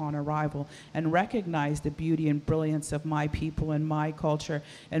people upon arrival and recognized the beauty and brilliance of my people and my culture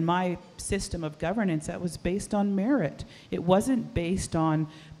and my system of governance that was based on merit. It wasn't based on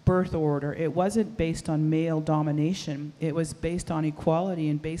birth order. It wasn't based on male domination. It was based on equality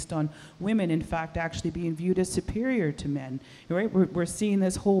and based on women, in fact, actually being viewed as superior to men. Right? We're seeing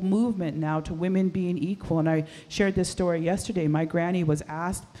this whole movement now to women being equal. And I shared this story yesterday. My granny was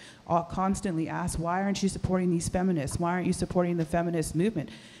asked, constantly asked, why aren't you supporting these feminists? Why aren't you supporting the feminist movement?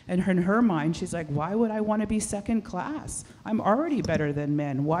 And in her mind, she's like, why would I want to be second class? I'm already better than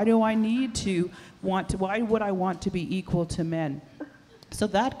men. Why do I need to why would I want to be equal to men? So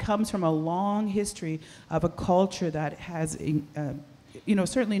that comes from a long history of a culture that has,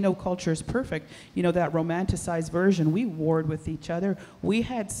 certainly no culture is perfect. That romanticized version, we warred with each other. We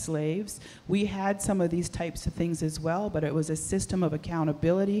had slaves. We had some of these types of things as well, but it was a system of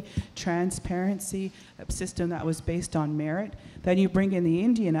accountability, transparency, a system that was based on merit. Then you bring in the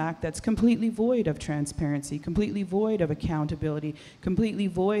Indian Act that's completely void of transparency, completely void of accountability, completely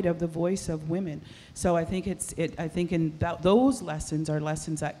void of the voice of women. So I think those lessons are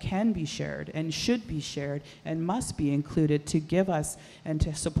lessons that can be shared and should be shared and must be included to give us and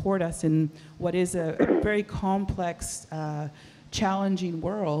to support us in what is a very complex, challenging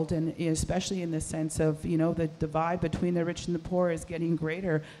world, and especially in the sense of, the divide between the rich and the poor is getting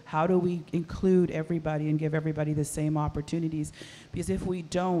greater. How do we include everybody and give everybody the same opportunities? Because if we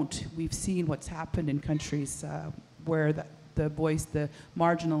don't, we've seen what's happened in countries where the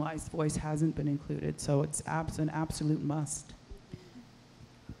marginalized voice hasn't been included. So it's an absolute must.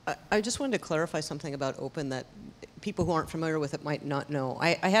 I just wanted to clarify something about open that people who aren't familiar with it might not know.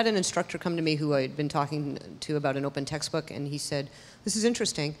 I had an instructor come to me who I had been talking to about an open textbook, and he said, this is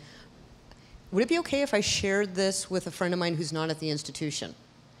interesting. Would it be okay if I shared this with a friend of mine who's not at the institution?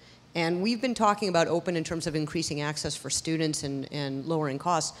 And we've been talking about open in terms of increasing access for students and lowering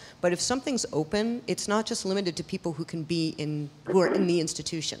costs, but if something's open, it's not just limited to people who are in the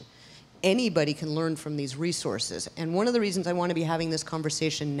institution. Anybody can learn from these resources. And one of the reasons I want to be having this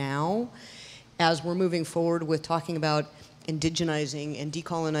conversation now, as we're moving forward with talking about indigenizing and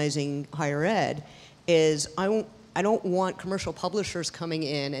decolonizing higher ed, is I don't want commercial publishers coming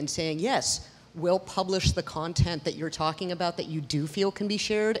in and saying, yes, we'll publish the content that you're talking about that you do feel can be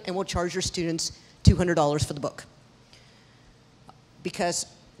shared, and we'll charge your students $200 for the book. Because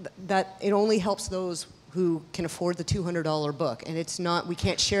that it only helps those who can afford the $200 book, and we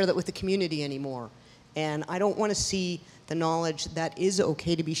can't share that with the community anymore. And I don't want to see the knowledge that is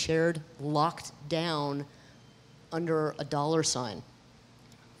okay to be shared locked down under a dollar sign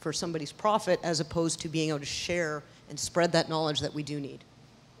for somebody's profit, as opposed to being able to share and spread that knowledge that we do need.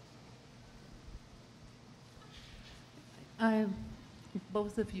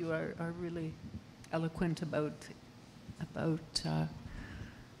 Both of you are really eloquent about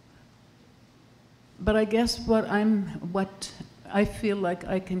but I guess what I feel like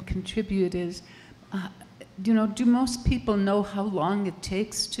I can contribute is, do most people know how long it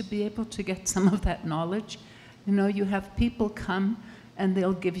takes to be able to get some of that knowledge? You have people come and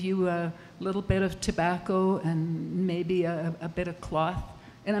they'll give you a little bit of tobacco and maybe a bit of cloth.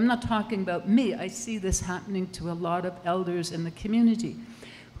 And I'm not talking about me. I see this happening to a lot of elders in the community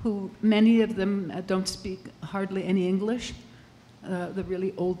who, many of them don't speak hardly any English, the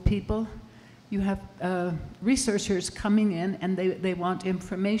really old people. You have researchers coming in and they want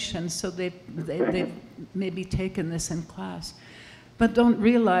information, so they've maybe taken this in class, but don't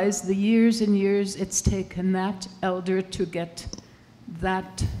realize the years and years it's taken that elder to get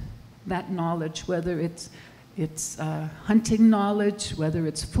that knowledge, whether it's hunting knowledge, whether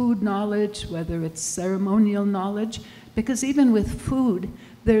it's food knowledge, whether it's ceremonial knowledge, because even with food,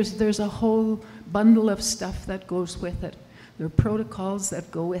 there's a whole bundle of stuff that goes with it. There are protocols that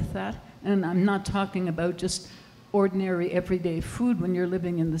go with that. And I'm not talking about just ordinary, everyday food when you're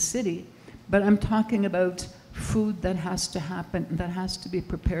living in the city, but I'm talking about food that has to happen, that has to be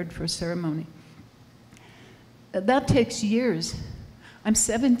prepared for ceremony. That takes years. I'm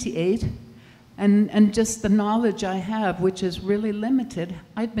 78, and just the knowledge I have, which is really limited,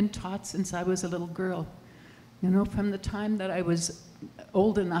 I've been taught since I was a little girl. You know, from the time that I was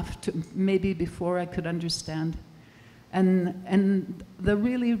old enough to maybe before I could understand. And the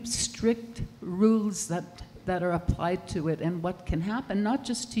really strict rules that are applied to it and what can happen, not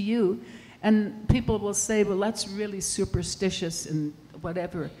just to you. And people will say, well, that's really superstitious and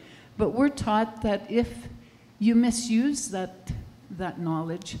whatever. But we're taught that if you misuse that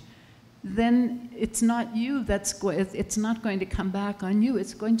knowledge, then it's not you it's not going to come back on you.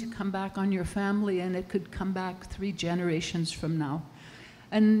 It's going to come back on your family, and it could come back 3 generations from now.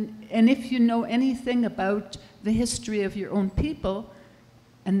 And if you know anything about the history of your own people,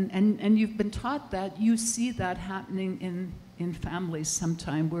 and you've been taught that, you see that happening in families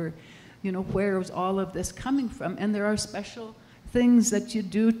sometime where, you know, where is all of this coming from? And there are special things that you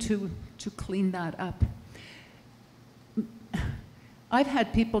do to clean that up. I've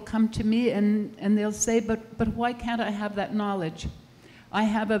had people come to me and they'll say, but why can't I have that knowledge? I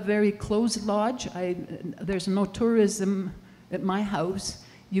have a very closed lodge. There's no tourism at my house.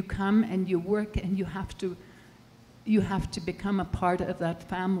 You come and you work, and you have to become a part of that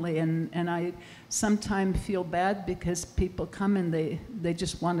family. And I sometimes feel bad because people come and they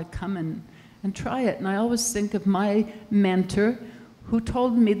just want to come and try it. And I always think of my mentor, who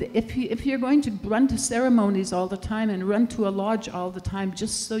told me that if you're going to run to ceremonies all the time and run to a lodge all the time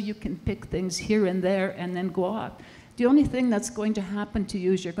just so you can pick things here and there and then go off, the only thing that's going to happen to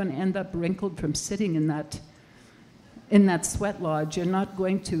you is you're going to end up wrinkled from sitting in that sweat lodge. You're not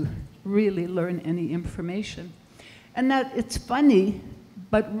going to really learn any information. And that it's funny,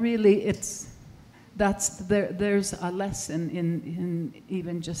 but really there's a lesson in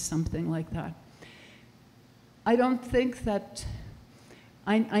even just something like that. I don't think that,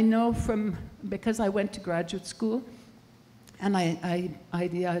 I know because I went to graduate school, and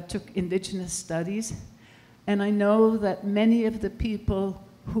I took Indigenous studies, and I know that many of the people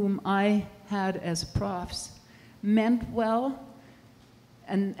whom I had as profs meant well,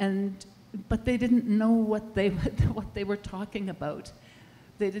 but they didn't know what they were talking about.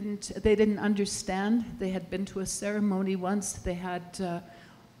 They didn't understand. They had been to a ceremony once. They had,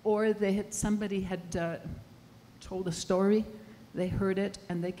 somebody had told a story. They heard it,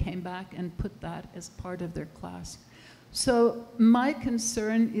 and they came back and put that as part of their class. So my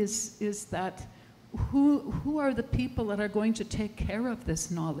concern is that who are the people that are going to take care of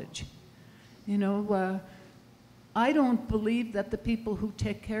this knowledge? You know, I don't believe that the people who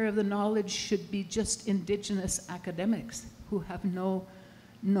take care of the knowledge should be just Indigenous academics who have no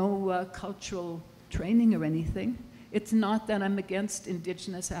cultural training or anything. It's not that I'm against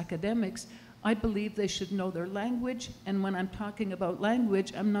Indigenous academics. I believe they should know their language, and when I'm talking about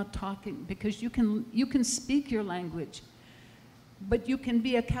language, I'm not talking, because you can speak your language, but you can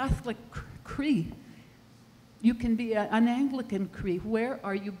be a Catholic Cree. You can be an Anglican Cree. Where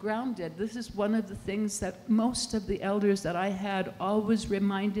are you grounded? This is one of the things that most of the elders that I had always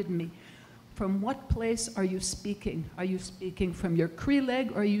reminded me. From what place are you speaking? Are you speaking from your Cree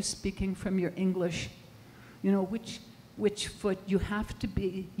leg, or are you speaking from your English? You know, which foot? You have to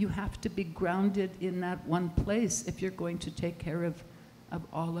be grounded in that one place if you're going to take care of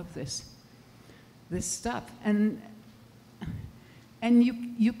all of this stuff. And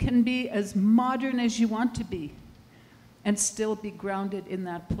you can be as modern as you want to be and still be grounded in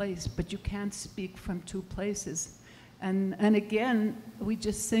that place, but you can't speak from 2 places. And again, we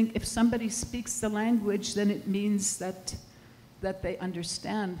just think if somebody speaks the language, then it means that they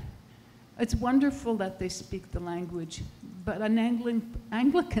understand. It's wonderful that they speak the language, but an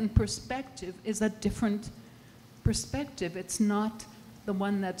Anglican perspective is a different perspective. It's not the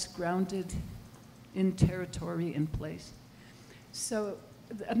one that's grounded in territory and place. So,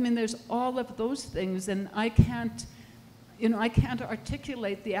 I mean, there's all of those things, and I can't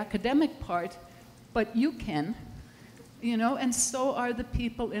articulate the academic part, but you can. You know, and so are the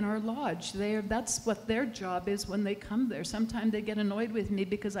people in our lodge. That's what their job is when they come there. Sometimes they get annoyed with me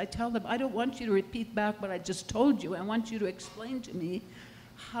because I tell them, I don't want you to repeat back what I just told you. I want you to explain to me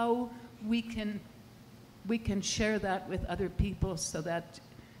how we can share that with other people so that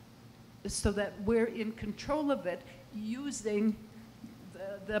we're in control of it, using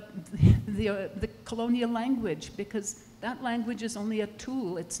the colonial language, because that language is only a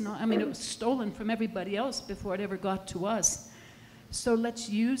tool. It's not, I mean, it was stolen from everybody else before it ever got to us. So let's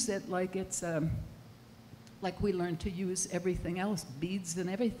use it like it's, like we learned to use everything else, beads and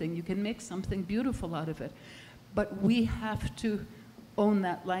everything. You can make something beautiful out of it. but we have to own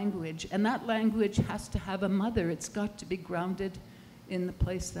that language, and that language has to have a mother. It's got to be grounded in the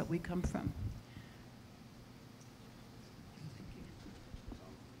place that we come from.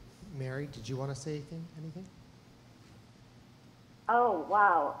 Mary, did you want to say anything? Oh,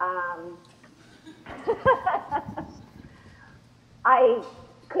 wow. I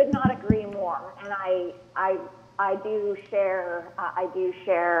could not agree more, and I do share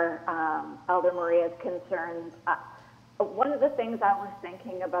Elder Maria's concerns. One of the things I was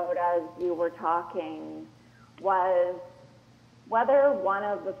thinking about as you were talking was whether one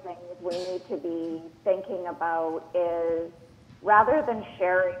of the things we need to be thinking about is, rather than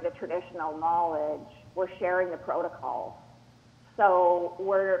sharing the traditional knowledge, we're sharing the protocols. So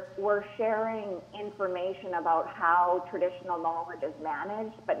we're sharing information about how traditional knowledge is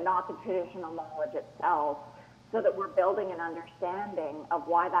managed, but not the traditional knowledge itself, so that we're building an understanding of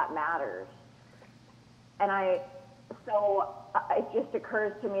why that matters. And so it just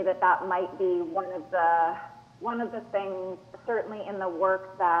occurs to me that that might be one of the things, certainly in the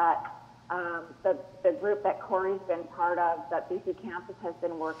work that the group that Kory's been part of, that BC Campus has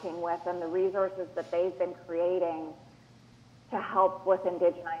been working with, and the resources that they've been creating to help with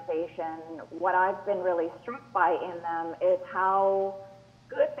indigenization. What I've been really struck by in them is how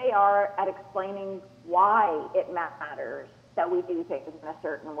good they are at explaining why it matters that we do things in a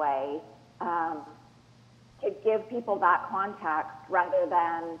certain way, to give people that context rather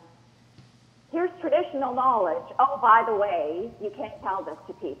than, here's traditional knowledge. Oh, by the way, you can't tell this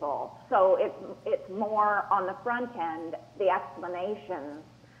to people. So it's more on the front end, the explanations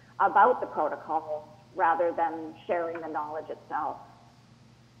about the protocols rather than sharing the knowledge itself.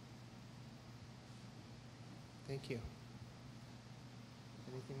 Thank you.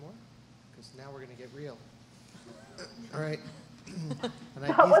 Anything more? Because now we're going to get real. All right. And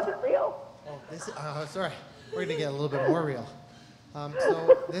That wasn't real. Oh, sorry. We're going to get a little bit more real.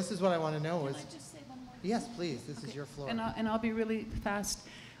 So this is what I want to know is... Can I just say one more? Yes, please. This is your floor. And I'll be really fast.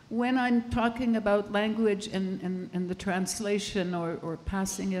 When I'm talking about language and the translation or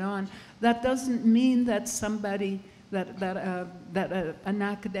passing it on, that doesn't mean that somebody, an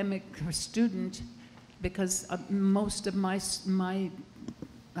academic or student, because most of my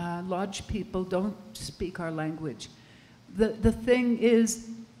lodge people don't speak our language. The thing is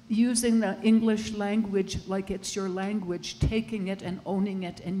using the English language like it's your language, taking it and owning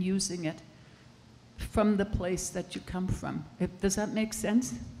it and using it from the place that you come from. Does that make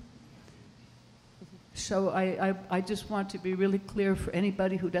sense? So I just want to be really clear for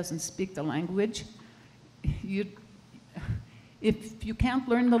anybody who doesn't speak the language. If you can't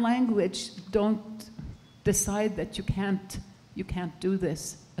learn the language, don't decide that you can't do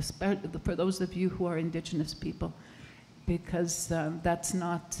this, especially for those of you who are Indigenous people, because that's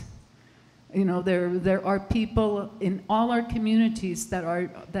not, there are people in all our communities that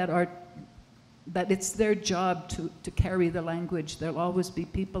it's their job to carry the language. There'll always be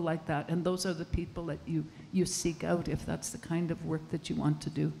people like that, and those are the people that you seek out if that's the kind of work that you want to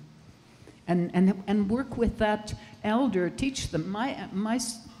do. And work with that elder, teach them.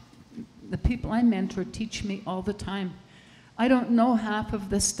 The people I mentor teach me all the time. I don't know half of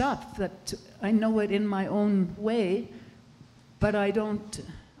the stuff, that I know it in my own way, but I don't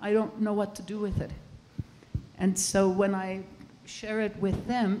know what to do with it. And so when I share it with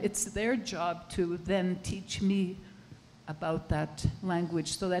them, it's their job to then teach me about that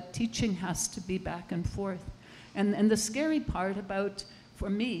language. So that teaching has to be back and forth. And the scary part about, for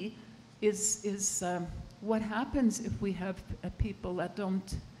me, is what happens if we have people that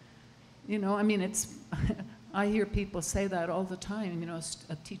don't, it's, I hear people say that all the time,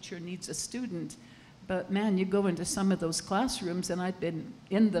 a teacher needs a student. But man, you go into some of those classrooms, and I've been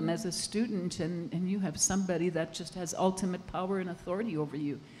in them as a student, and you have somebody that just has ultimate power and authority over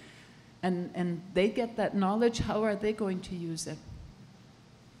you. And they get that knowledge, how are they going to use it?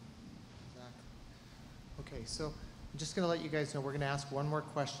 Exactly. Okay, so I'm just going to let you guys know we're going to ask one more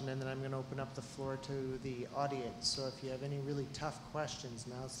question, and then I'm going to open up the floor to the audience. So if you have any really tough questions,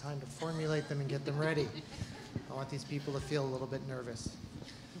 now it's time to formulate them and get them ready. I want these people to feel a little bit nervous.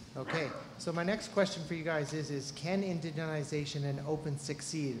 Okay, so my next question for you guys is can indigenization and open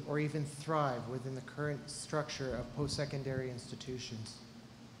succeed or even thrive within the current structure of post-secondary institutions?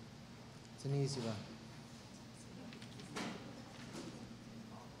 It's an easy one.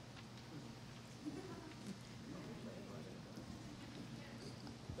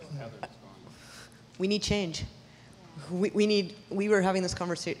 We need change. We were having this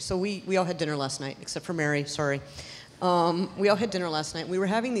conversation, so we all had dinner last night, except for Mary, sorry. We all had dinner last night. We were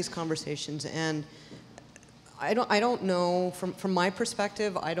having these conversations, and I don't know, from my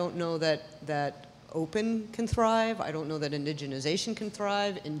perspective, I don't know that open can thrive. I don't know that indigenization can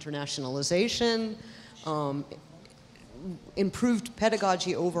thrive, internationalization, improved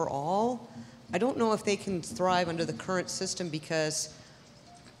pedagogy overall. I don't know if they can thrive under the current system, because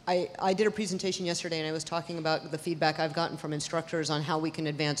I did a presentation yesterday and I was talking about the feedback I've gotten from instructors on how we can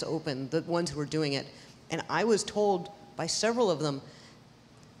advance open, the ones who are doing it. And I was told by several of them,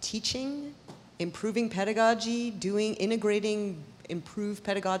 teaching, improving pedagogy, integrating improved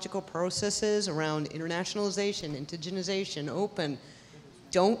pedagogical processes around internationalization, indigenization, open,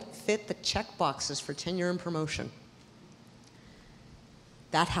 don't fit the check boxes for tenure and promotion.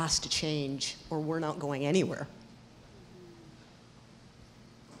 That has to change, or we're not going anywhere.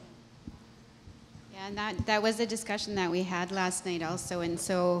 Yeah, and that was a discussion that we had last night also. And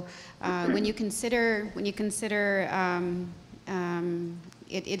so when you consider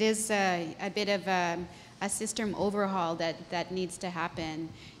it is a bit of a system overhaul that needs to happen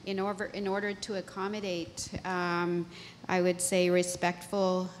in order to accommodate, I would say,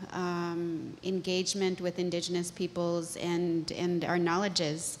 respectful engagement with Indigenous peoples and our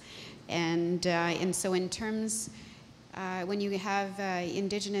knowledges. And so in terms, when you have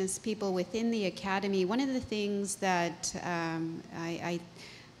Indigenous people within the Academy, one of the things that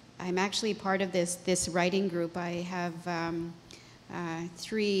I'm actually part of this writing group. I have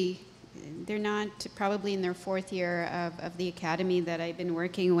 3, they're not probably in their 4th year of the Academy that I've been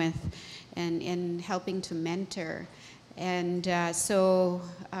working with and helping to mentor. And so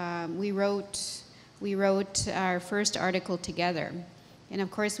we wrote our first article together. And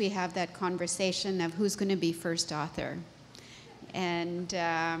of course we have that conversation of who's going to be first author. And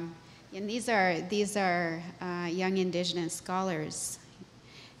these are young Indigenous scholars.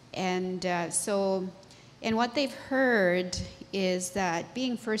 And and what they've heard is that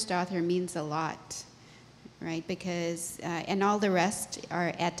being first author means a lot, right? Because, and all the rest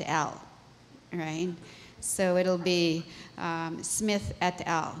are et al., right? So it'll be Smith et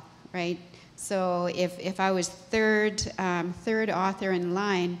al., right? So if I was third author in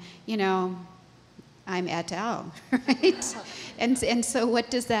line, you know, I'm et al., right? And so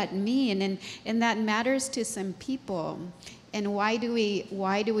what does that mean? And that matters to some people. And why do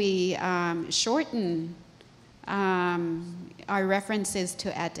we shorten our references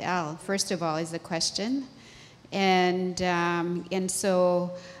to et al.? First of all, is the question. And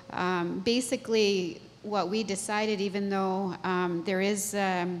so basically what we decided, even though there is,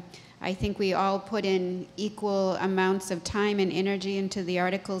 I think we all put in equal amounts of time and energy into the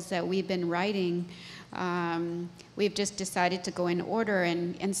articles that we've been writing, we've just decided to go in order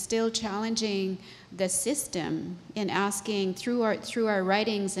and still challenging the system and asking through our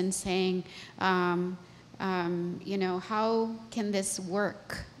writings and saying, you know, how can this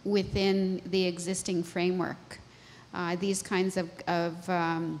work within the existing framework? These kinds of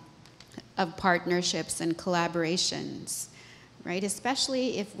partnerships and collaborations, right?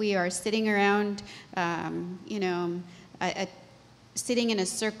 Especially if we are sitting around, you know, sitting in a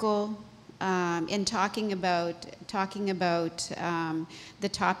circle and talking about the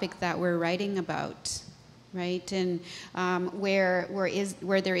topic that we're writing about, right? And where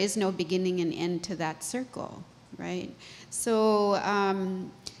there is no beginning and end to that circle, right? So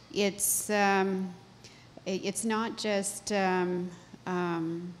it's not just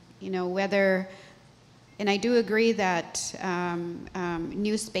you know, whether. And I do agree that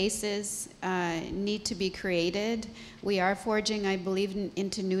new spaces need to be created. We are forging, I believe,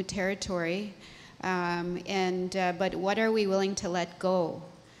 into new territory. But what are we willing to let go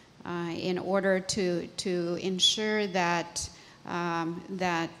in order to ensure that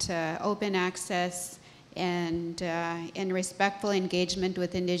open access and respectful engagement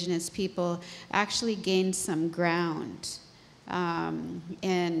with Indigenous people actually gains some ground?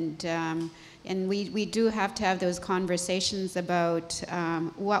 And we do have to have those conversations about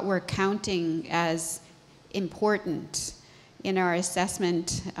what we're counting as important in our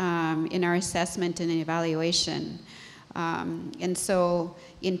assessment and evaluation. And so,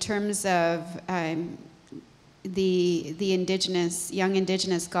 in terms of the young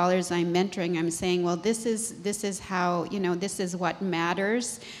Indigenous scholars I'm mentoring, I'm saying, well, this is how, you know, this is what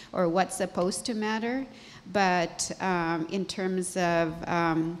matters or what's supposed to matter. But in terms of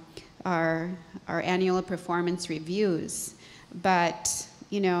our annual performance reviews, but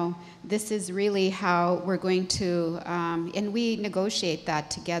you know, this is really how we're going to, and we negotiate that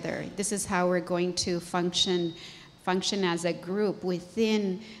together. This is how we're going to function as a group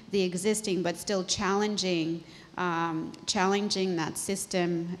within the existing, but still challenging that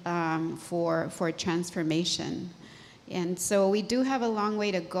system for transformation. And so we do have a long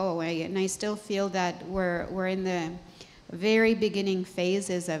way to go, and I still feel that we're in the very beginning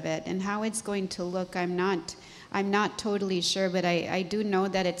phases of it, and how it's going to look, I'm not totally sure, but I do know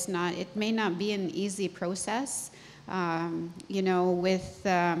that it may not be an easy process. You know,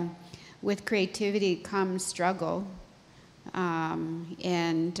 with creativity comes struggle,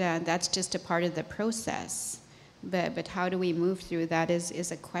 and that's just a part of the process. But how do we move through that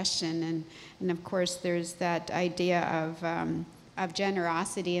is a question, and of course there's that idea of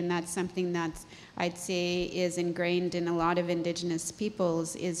generosity, and that's something that I'd say is ingrained in a lot of Indigenous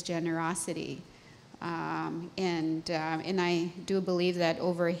peoples, is generosity. And I do believe that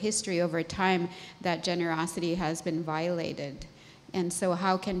over history, over time, that generosity has been violated. And so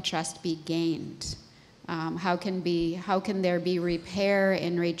how can trust be gained? How can there be repair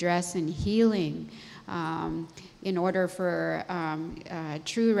and redress and healing in order for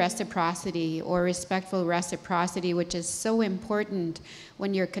true reciprocity or respectful reciprocity, which is so important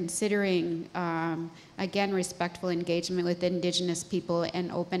when you're considering, again, respectful engagement with Indigenous people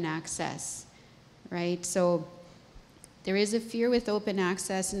and open access, right? So there is a fear with open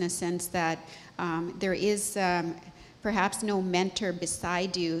access in a sense that there is perhaps no mentor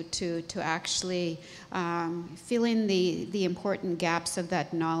beside you to actually fill in the important gaps of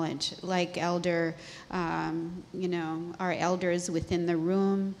that knowledge, like elder, you know, our elders within the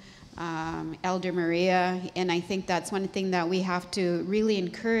room, Elder Maria, and I think that's one thing that we have to really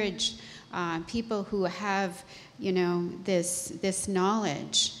encourage people who have, you know, this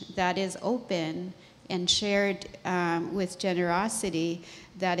knowledge that is open and shared with generosity,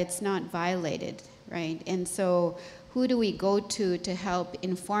 that it's not violated, right? And so who do we go to help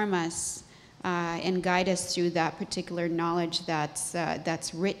inform us and guide us through that particular knowledge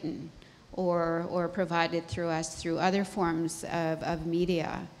that's written or provided through us through other forms of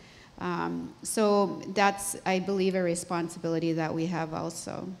media? So that's, I believe, a responsibility that we have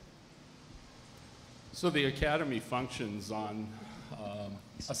also. So the Academy functions on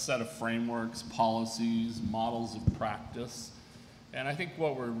a set of frameworks, policies, models of practice. And I think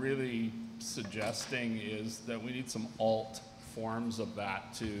what we're really suggesting is that we need some alt forms of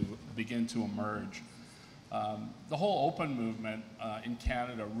that to begin to emerge. The whole open movement in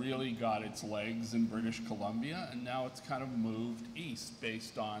Canada really got its legs in British Columbia, and now it's kind of moved east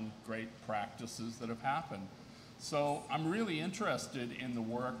based on great practices that have happened. So I'm really interested in the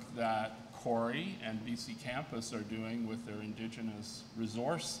work that Kory and BC Campus are doing with their Indigenous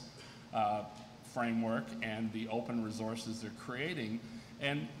resource framework and the open resources they're creating,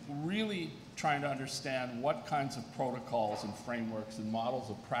 and really trying to understand what kinds of protocols and frameworks and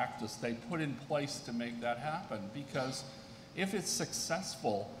models of practice they put in place to make that happen. Because if it's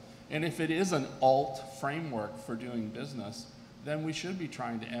successful, and if it is an alt framework for doing business, then we should be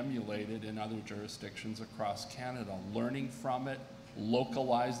trying to emulate it in other jurisdictions across Canada, learning from it,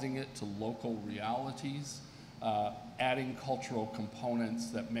 localizing it to local realities, adding cultural components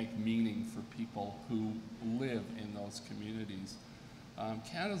that make meaning for people who live in those communities.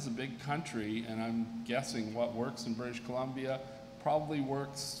 Canada's a big country, and I'm guessing what works in British Columbia probably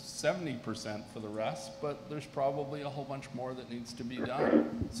works 70% for the rest, but there's probably a whole bunch more that needs to be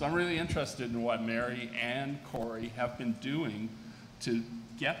done. So I'm really interested in what Mary and Kory have been doing to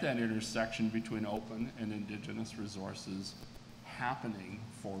get that intersection between open and Indigenous resources happening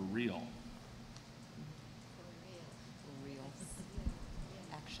for real. For real.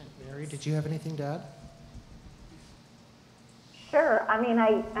 Action. Mary, did you have anything to add? Sure. I mean,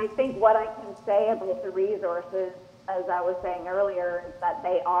 I think what I can say about the resources, as I was saying earlier, is that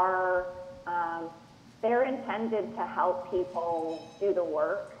they are, they're intended to help people do the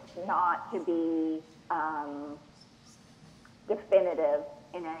work, not to be definitive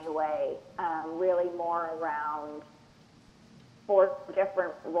in any way, really more around 4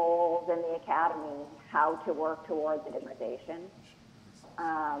 different roles in the academy, how to work towards indigenization.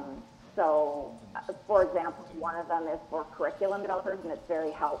 So, for example, one of them is for curriculum developers, and it's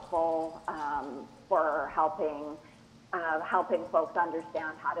very helpful for helping folks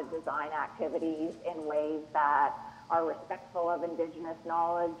understand how to design activities in ways that are respectful of Indigenous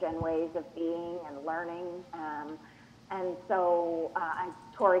knowledge and ways of being and learning. And so,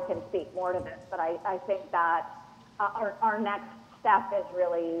 Kory can speak more to this, but I think that our next step is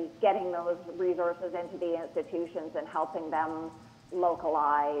really getting those resources into the institutions and helping them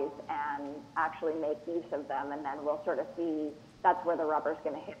localize and actually make use of them, and then we'll sort of see, that's where the rubber's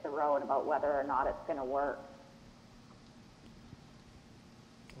going to hit the road about whether or not it's going to work.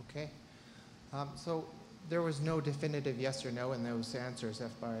 Okay. So there was no definitive yes or no in those answers,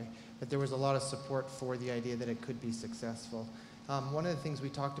 FBI, but there was a lot of support for the idea that it could be successful. One of the things we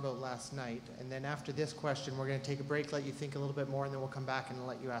talked about last night, and then after this question, we're going to take a break, let you think a little bit more, and then we'll come back and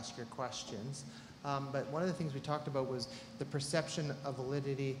let you ask your questions. But one of the things we talked about was the perception of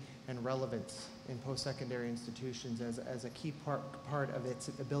validity and relevance in post-secondary institutions as a key part of its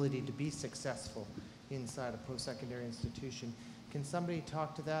ability to be successful inside a post-secondary institution. Can somebody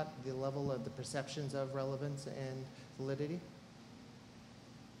talk to that, the level of the perceptions of relevance and validity?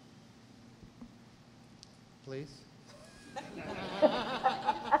 Please.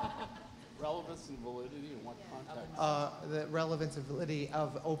 Relevance and validity in what context? The relevance and validity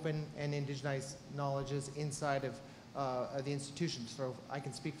of open and indigenized knowledges inside of the institutions. So I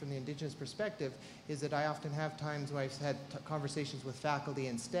can speak from the Indigenous perspective, is that I often have times where I've had conversations with faculty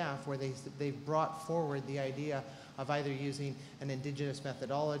and staff where they've brought forward the idea of either using an Indigenous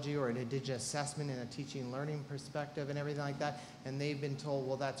methodology or an Indigenous assessment in a teaching and learning perspective and everything like that, and they've been told,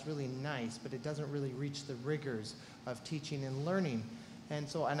 well, that's really nice, but it doesn't really reach the rigors of teaching and learning. And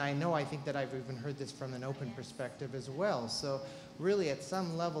so, and I think that I've even heard this from an open perspective as well. So really at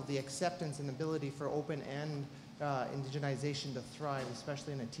some level, the acceptance and ability for open and indigenization to thrive,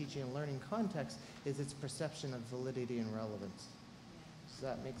 especially in a teaching and learning context, is its perception of validity and relevance. Does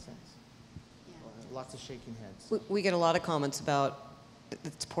that make sense? Yeah. Lots of shaking heads. We get a lot of comments about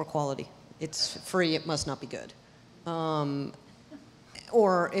it's poor quality. It's free, it must not be good.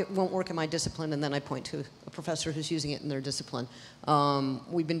 Or it won't work in my discipline, and then I point to a professor who's using it in their discipline.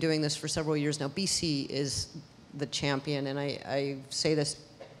 We've been doing this for several years now. BC is the champion, and I say this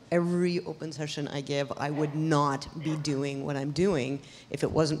every open session I give. I would not be doing what I'm doing if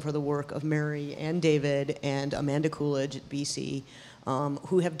it wasn't for the work of Mary and David and Amanda Coolidge at BC,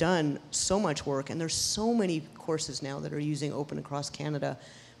 who have done so much work, and there's so many courses now that are using open across Canada.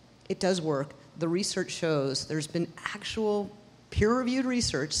 It does work. The research shows there's been actual peer-reviewed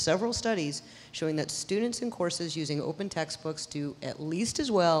research, several studies, showing that students in courses using open textbooks do at least as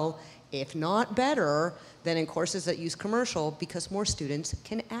well, if not better, than in courses that use commercial because more students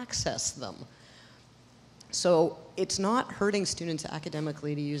can access them. So it's not hurting students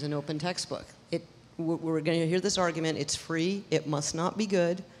academically to use an open textbook. We're going to hear this argument, it's free, it must not be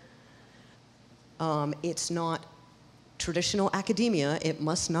good. It's not traditional academia, it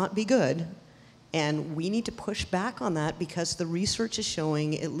must not be good. And we need to push back on that because the research is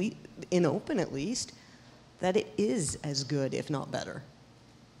showing, at least, in open at least, that it is as good, if not better.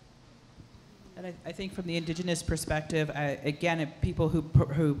 And I think from the Indigenous perspective, again, people who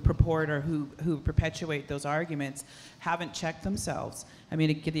purport or who perpetuate those arguments haven't checked themselves. I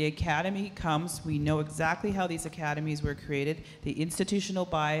mean, the academy comes, we know exactly how these academies were created. The institutional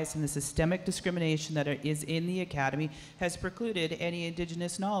bias and the systemic discrimination that is in the academy has precluded any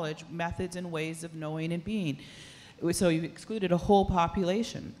Indigenous knowledge, methods, and ways of knowing and being. So you've excluded a whole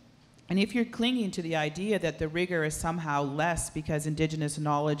population. And if you're clinging to the idea that the rigor is somehow less because Indigenous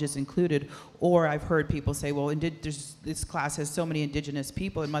knowledge is included, or I've heard people say, well, this class has so many Indigenous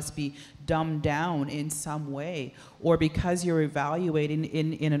people, it must be dumbed down in some way, or because you're evaluating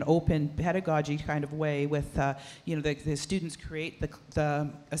in an open pedagogy kind of way with, the students create the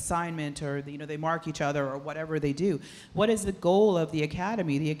assignment, or they mark each other, or whatever they do. What is the goal of the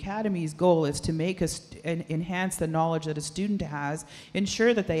academy? The academy's goal is to make enhance the knowledge that a student has,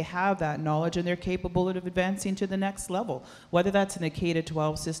 ensure that they have that knowledge and they're capable of advancing to the next level, whether that's in the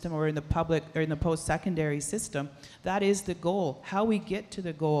K-12 system or in the public or in the post-secondary system. That is the goal. How we get to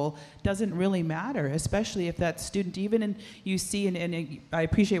the goal doesn't really matter, especially if that student, you see, and I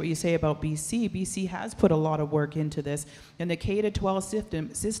appreciate what you say about BC. BC has put a lot of work into this. In the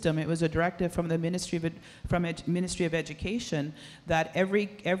K-12 system, it was a directive from the Ministry of Education that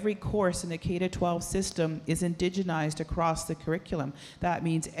every course in the K-12 system is indigenized across the curriculum. That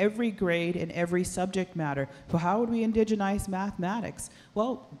means every grade and every subject matter. So how would we indigenize mathematics?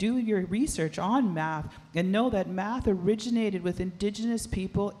 Well, do your research on math and know that math originated with Indigenous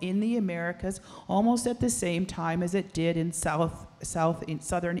people in the Americas almost at the same time as it did in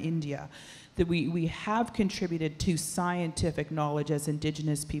southern India. That we have contributed to scientific knowledge as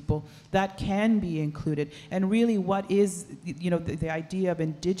Indigenous people that can be included. And really, what is the idea of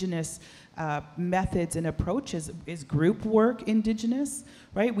Indigenous methods and approaches is group work Indigenous,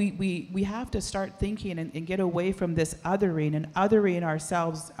 right? We have to start thinking and get away from this othering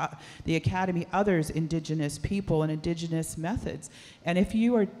ourselves, the academy others Indigenous people and Indigenous methods. And if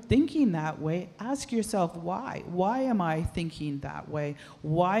you are thinking that way, ask yourself why. Why am I thinking that way?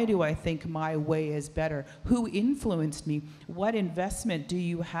 Why do I think my way is better? Who influenced me? What investment do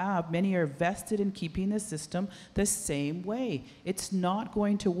you have? Many are vested in keeping the system the same way. It's not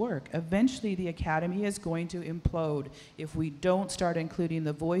going to work. Eventually, the academy is going to implode if we don't start including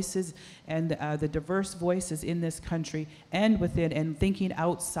the voices and the diverse voices in this country and within and thinking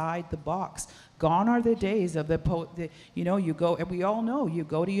outside the box. Gone are the days of you go, and we all know, you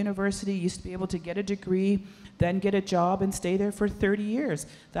go to university, you used to be able to get a degree, then get a job and stay there for 30 years.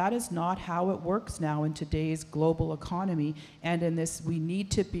 That is not how it works now in today's global economy. And in this, we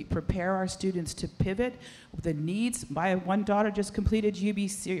need to prepare our students to pivot. The needs, my one daughter just completed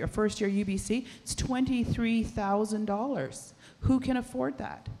UBC, or first year UBC, it's $23,000. Who can afford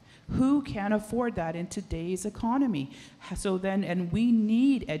that? Who can afford that in today's economy? So then, and we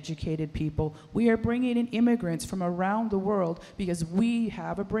need educated people. We are bringing in immigrants from around the world because we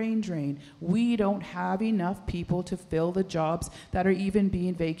have a brain drain. We don't have enough people to fill the jobs that are even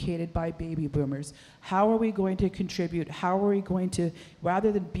being vacated by baby boomers. How are we going to contribute? How are we going to,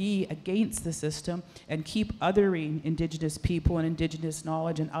 rather than be against the system and keep othering Indigenous people and Indigenous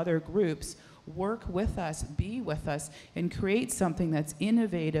knowledge and other groups, work with us, be with us, and create something that's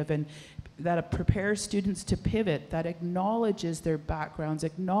innovative and that prepares students to pivot, that acknowledges their backgrounds,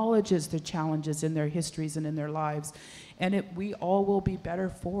 acknowledges the challenges in their histories and in their lives. And we all will be better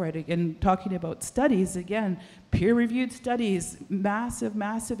for it. Again, talking about studies, again, peer-reviewed studies, massive,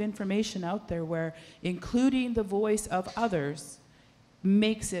 massive information out there where including the voice of others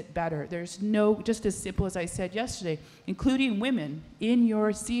makes it better. There's no, just as simple as I said yesterday, including women in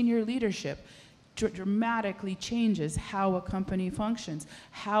your senior leadership dramatically changes how a company functions,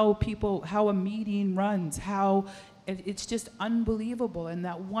 how a meeting runs, it's just unbelievable. And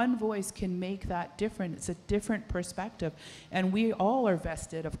that one voice can make that different. It's a different perspective. And we all are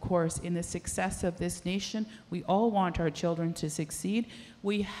vested, of course, in the success of this nation. We all want our children to succeed.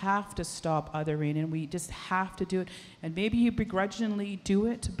 We have to stop othering, and we just have to do it. And maybe you begrudgingly do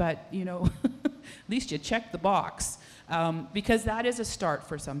it, but at least you check the box. Because that is a start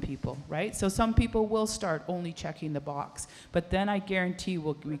for some people, right? So some people will start only checking the box, but then I guarantee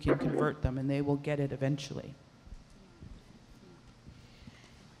we can convert them and they will get it eventually.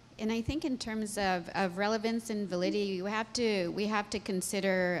 And I think in terms of relevance and validity, we have to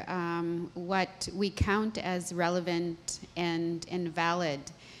consider what we count as relevant and valid.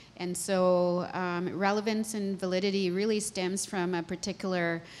 And so relevance and validity really stems from a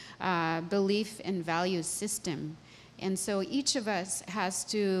particular belief and values system. And so each of us has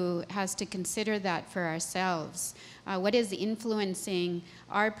to consider that for ourselves. What is influencing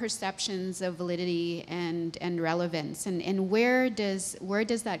our perceptions of validity and relevance, and where does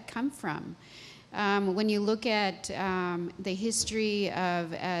that come from? When you look at the history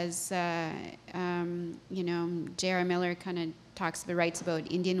of, as J.R. Miller kind of writes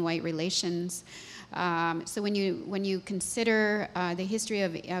about Indian-white relations. So when you consider the history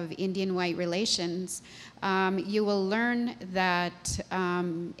of Indian-white relations, you will learn that,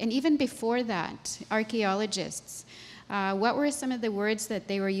 and even before that, archaeologists, what were some of the words that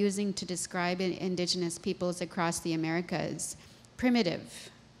they were using to describe Indigenous peoples across the Americas? Primitive,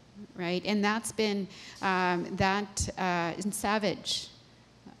 right? And that's been, savage,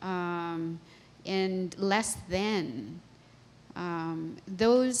 and less than.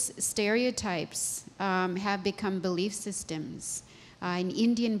 Those stereotypes have become belief systems. An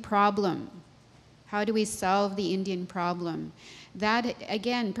Indian problem. How do we solve the Indian problem? That,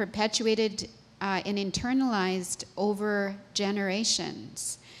 again, perpetuated and internalized over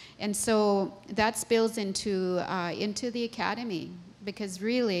generations. And so that spills into the academy, because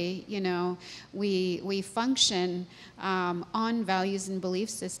really, we function on values and belief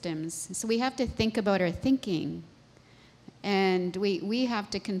systems. So we have to think about our thinking. And we have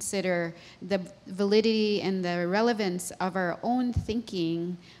to consider the validity and the relevance of our own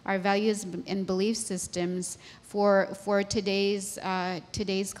thinking, our values and belief systems for today's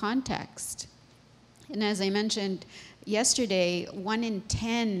context. And as I mentioned yesterday, 1 in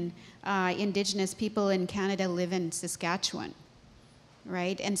 10 Indigenous people in Canada live in Saskatchewan,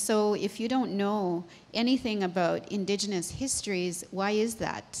 right? And so if you don't know anything about Indigenous histories, why is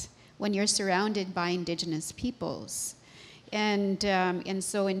that when you're surrounded by Indigenous peoples? And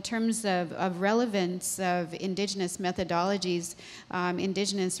so in terms of relevance of Indigenous methodologies,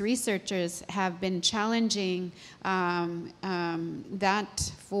 Indigenous researchers have been challenging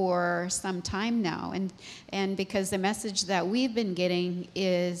that for some time now. And because the message that we've been getting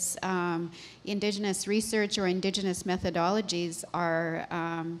is Indigenous research or Indigenous methodologies are,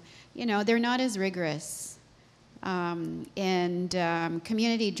 they're not as rigorous.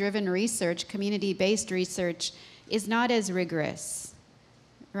 Community-driven research, community-based research is not as rigorous,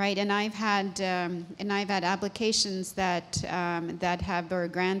 right? And I've had applications that have, or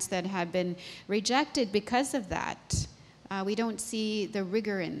grants that have been rejected because of that. We don't see the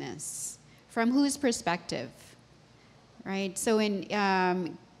rigor in this. From whose perspective, right? So in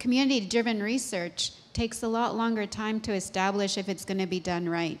community-driven research takes a lot longer time to establish if it's going to be done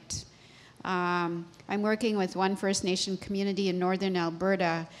right. I'm working with one First Nation community in northern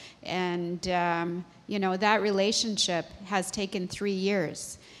Alberta, and you know, that relationship has taken 3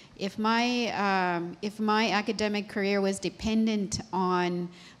 years. If my academic career was dependent on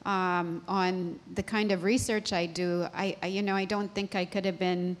the kind of research I do, you know, I don't think I could have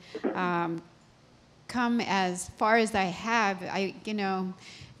been come as far as I have. You know,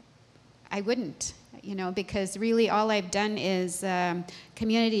 I wouldn't. You know, because really all I've done is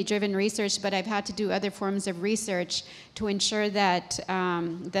community-driven research, but I've had to do other forms of research to ensure that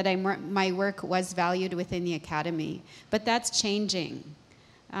my work was valued within the academy. But that's changing.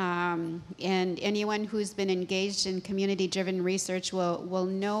 And anyone who's been engaged in community-driven research will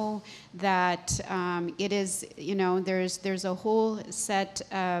know that it is, you know, there's a whole set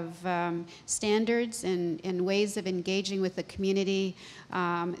of standards and ways of engaging with the community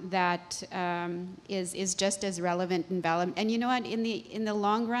that is just as relevant and valid. And you know what? In the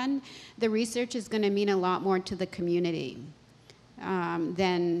long run, the research is going to mean a lot more to the community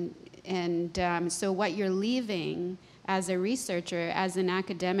so what you're leaving as a researcher, as an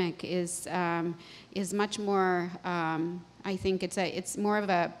academic, is much more. I think it's more of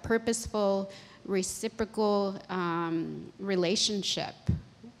a purposeful, reciprocal relationship,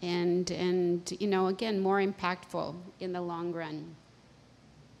 and you know, again, more impactful in the long run.